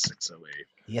over 608.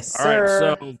 Yes, All sir.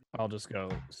 right, so I'll just go.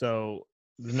 So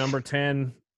the number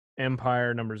 10,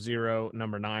 Empire, number 0.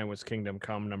 Number 9 was Kingdom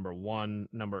Come, number 1.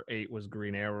 Number 8 was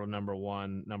Green Arrow, number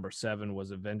 1. Number 7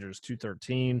 was Avengers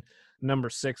 213. Number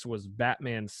 6 was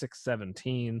Batman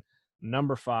 617.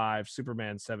 Number 5,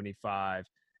 Superman 75.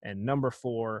 And number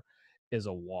 4 is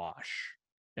a wash.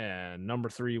 And number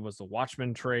 3 was the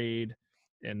Watchmen trade.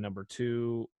 And number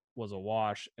 2 was a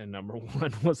wash and number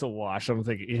 1 was a wash. I don't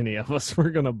think any of us were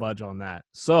going to budge on that.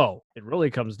 So it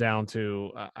really comes down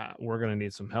to we're going to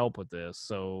need some help with this.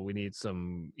 So we need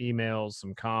some emails,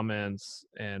 some comments,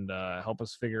 and help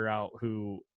us figure out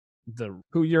who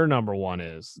your number 1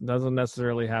 is. It doesn't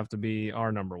necessarily have to be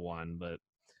our number 1, but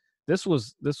this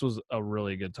was a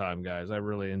really good time, guys. I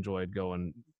really enjoyed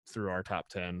going through our top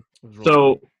 10.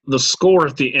 So the score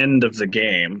at the end of the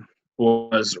game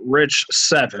was Rich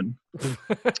 7,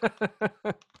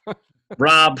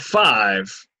 Rob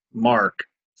 5, Mark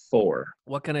 4.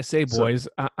 What can I say, boys?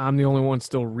 I'm the only one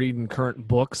still reading current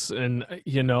books, and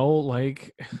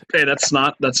like. Hey, that's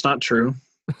not true.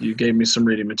 You gave me some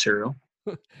reading material.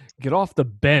 Get off the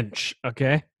bench,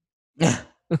 okay? I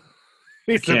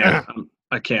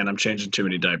can't. I'm changing too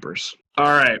many diapers.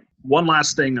 All right. One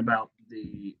last thing about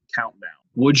the countdown.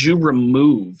 Would you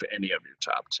remove any of your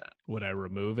top 10? Would I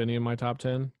remove any of my top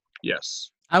 10?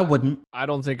 Yes. I wouldn't. I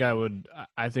don't think I would.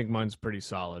 I think mine's pretty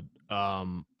solid.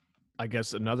 I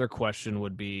guess another question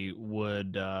would be,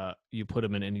 would you put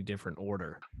them in any different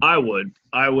order? I would.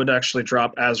 I would actually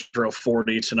drop Azrael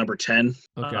 40 to number 10.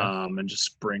 Okay. And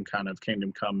just bring kind of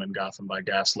Kingdom Come and Gotham by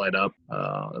Gaslight up.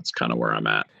 That's kind of where I'm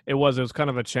at. It was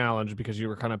kind of a challenge because you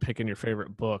were kind of picking your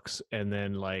favorite books, and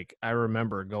then like I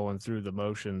remember going through the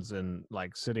motions and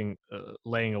like sitting,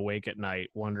 laying awake at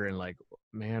night, wondering like,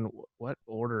 man, what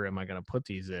order am I going to put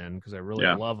these in? Because I really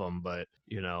love them, but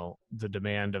the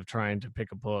demand of trying to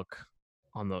pick a book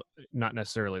on the not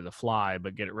necessarily the fly,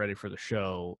 but get it ready for the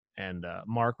show. And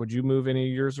Mark, would you move any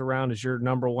of yours around? Is your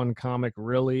number 1 comic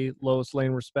really Lois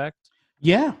Lane Respect?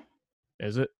 Yeah.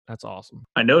 Is it? That's awesome.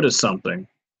 I noticed something.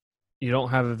 You don't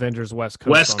have Avengers West Coast.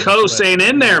 West Coast ain't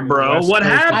in there, bro. What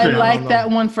happened? I like that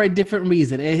one for a different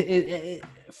reason.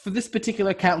 For this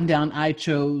particular countdown, I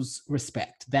chose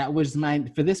Respect. That was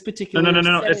mine for this particular.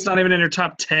 No. It's not even in your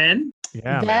top 10.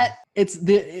 Yeah,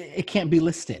 it can't be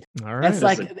listed. All right. That's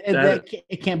like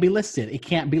it can't be listed. It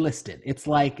can't be listed. It's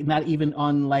like not even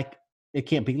on like it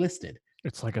can't be listed.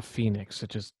 It's like a phoenix.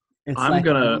 It's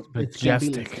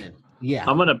majestic. Yeah,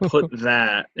 I'm gonna put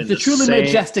that. It's a truly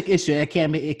majestic issue. It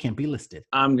can't be listed.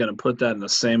 I'm gonna put that in the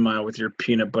same aisle with your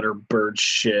peanut butter bird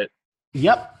shit.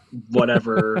 Yep.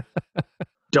 Whatever.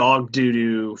 Dog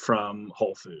doo-doo from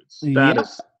Whole Foods. That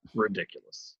is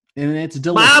ridiculous. And it's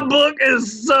delicious. My book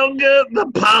is so good. The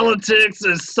politics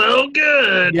is so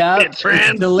good. Yeah, it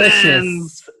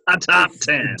transcends a top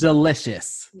 10.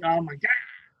 Delicious. Oh my god!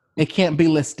 It can't be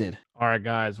listed. All right,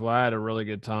 guys. Well, I had a really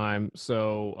good time.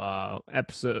 So,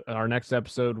 our next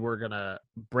episode, we're gonna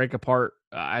break apart.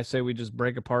 I say we just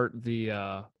break apart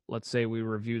the. Let's say we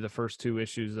review the first 2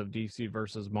 issues of DC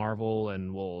versus Marvel,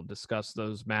 and we'll discuss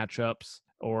those matchups.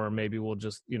 Or maybe we'll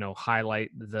just,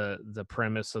 highlight the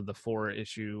premise of the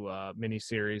 4-issue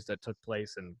miniseries that took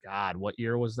place in, God, what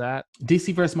year was that?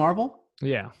 DC versus Marvel?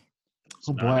 Yeah.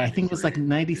 Oh, boy. I think it was like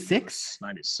 96.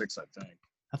 96, I think.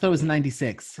 I thought it was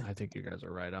 96. I think you guys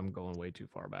are right. I'm going way too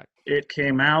far back. It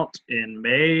came out in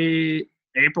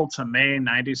April to May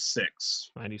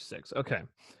 96. 96. Okay.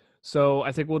 So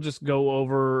I think we'll just go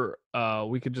over,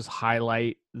 we could just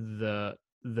highlight the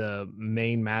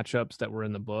main matchups that were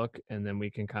in the book, and then we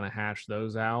can kind of hash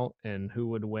those out and who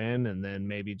would win, and then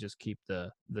maybe just keep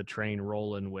the train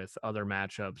rolling with other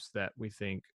matchups that we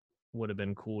think would have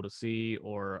been cool to see,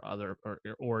 or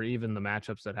even the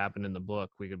matchups that happened in the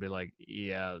book. We could be like,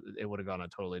 yeah, it would have gone a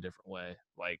totally different way.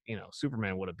 Like,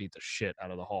 Superman would have beat the shit out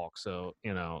of the Hulk. So,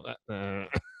 The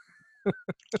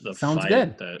Sounds fight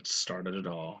good. that started it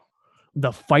all.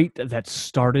 The fight that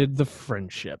started the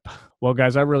friendship. Well,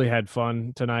 guys, I really had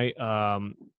fun tonight. I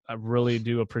really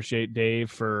do appreciate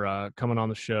Dave for coming on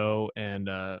the show and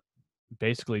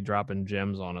basically dropping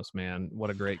gems on us, man. What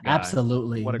a great guy.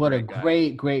 Absolutely. What a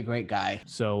great guy.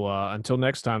 So until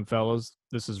next time, fellas,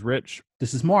 this is Rich.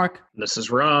 This is Mark. This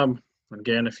is Rob.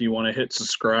 Again, if you want to hit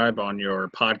subscribe on your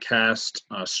podcast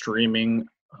streaming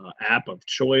app of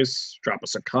choice, drop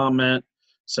us a comment.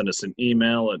 Send us an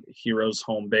email at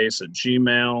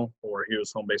heroeshomebase@gmail or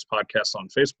Heroes Home Base Podcast on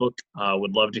Facebook.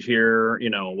 Would love to hear,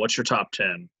 what's your top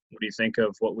 10? What do you think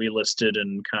of what we listed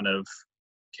and kind of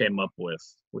came up with?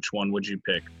 Which one would you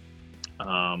pick?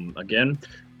 Again,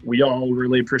 we all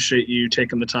really appreciate you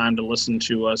taking the time to listen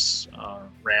to us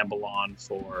ramble on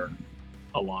for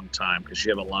a long time, because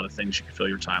you have a lot of things you can fill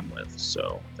your time with.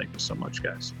 So thank you so much,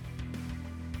 guys.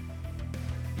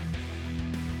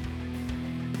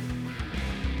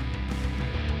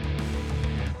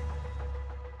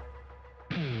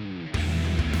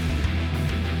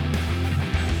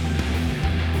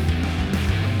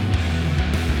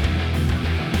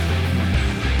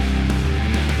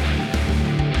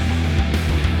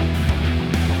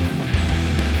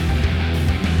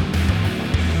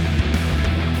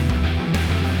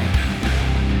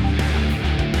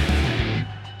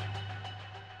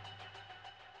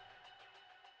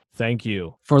 Thank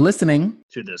you. for listening.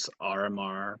 To this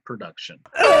RMR production.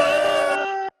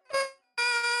 We're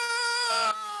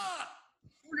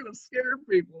gonna scare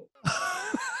people.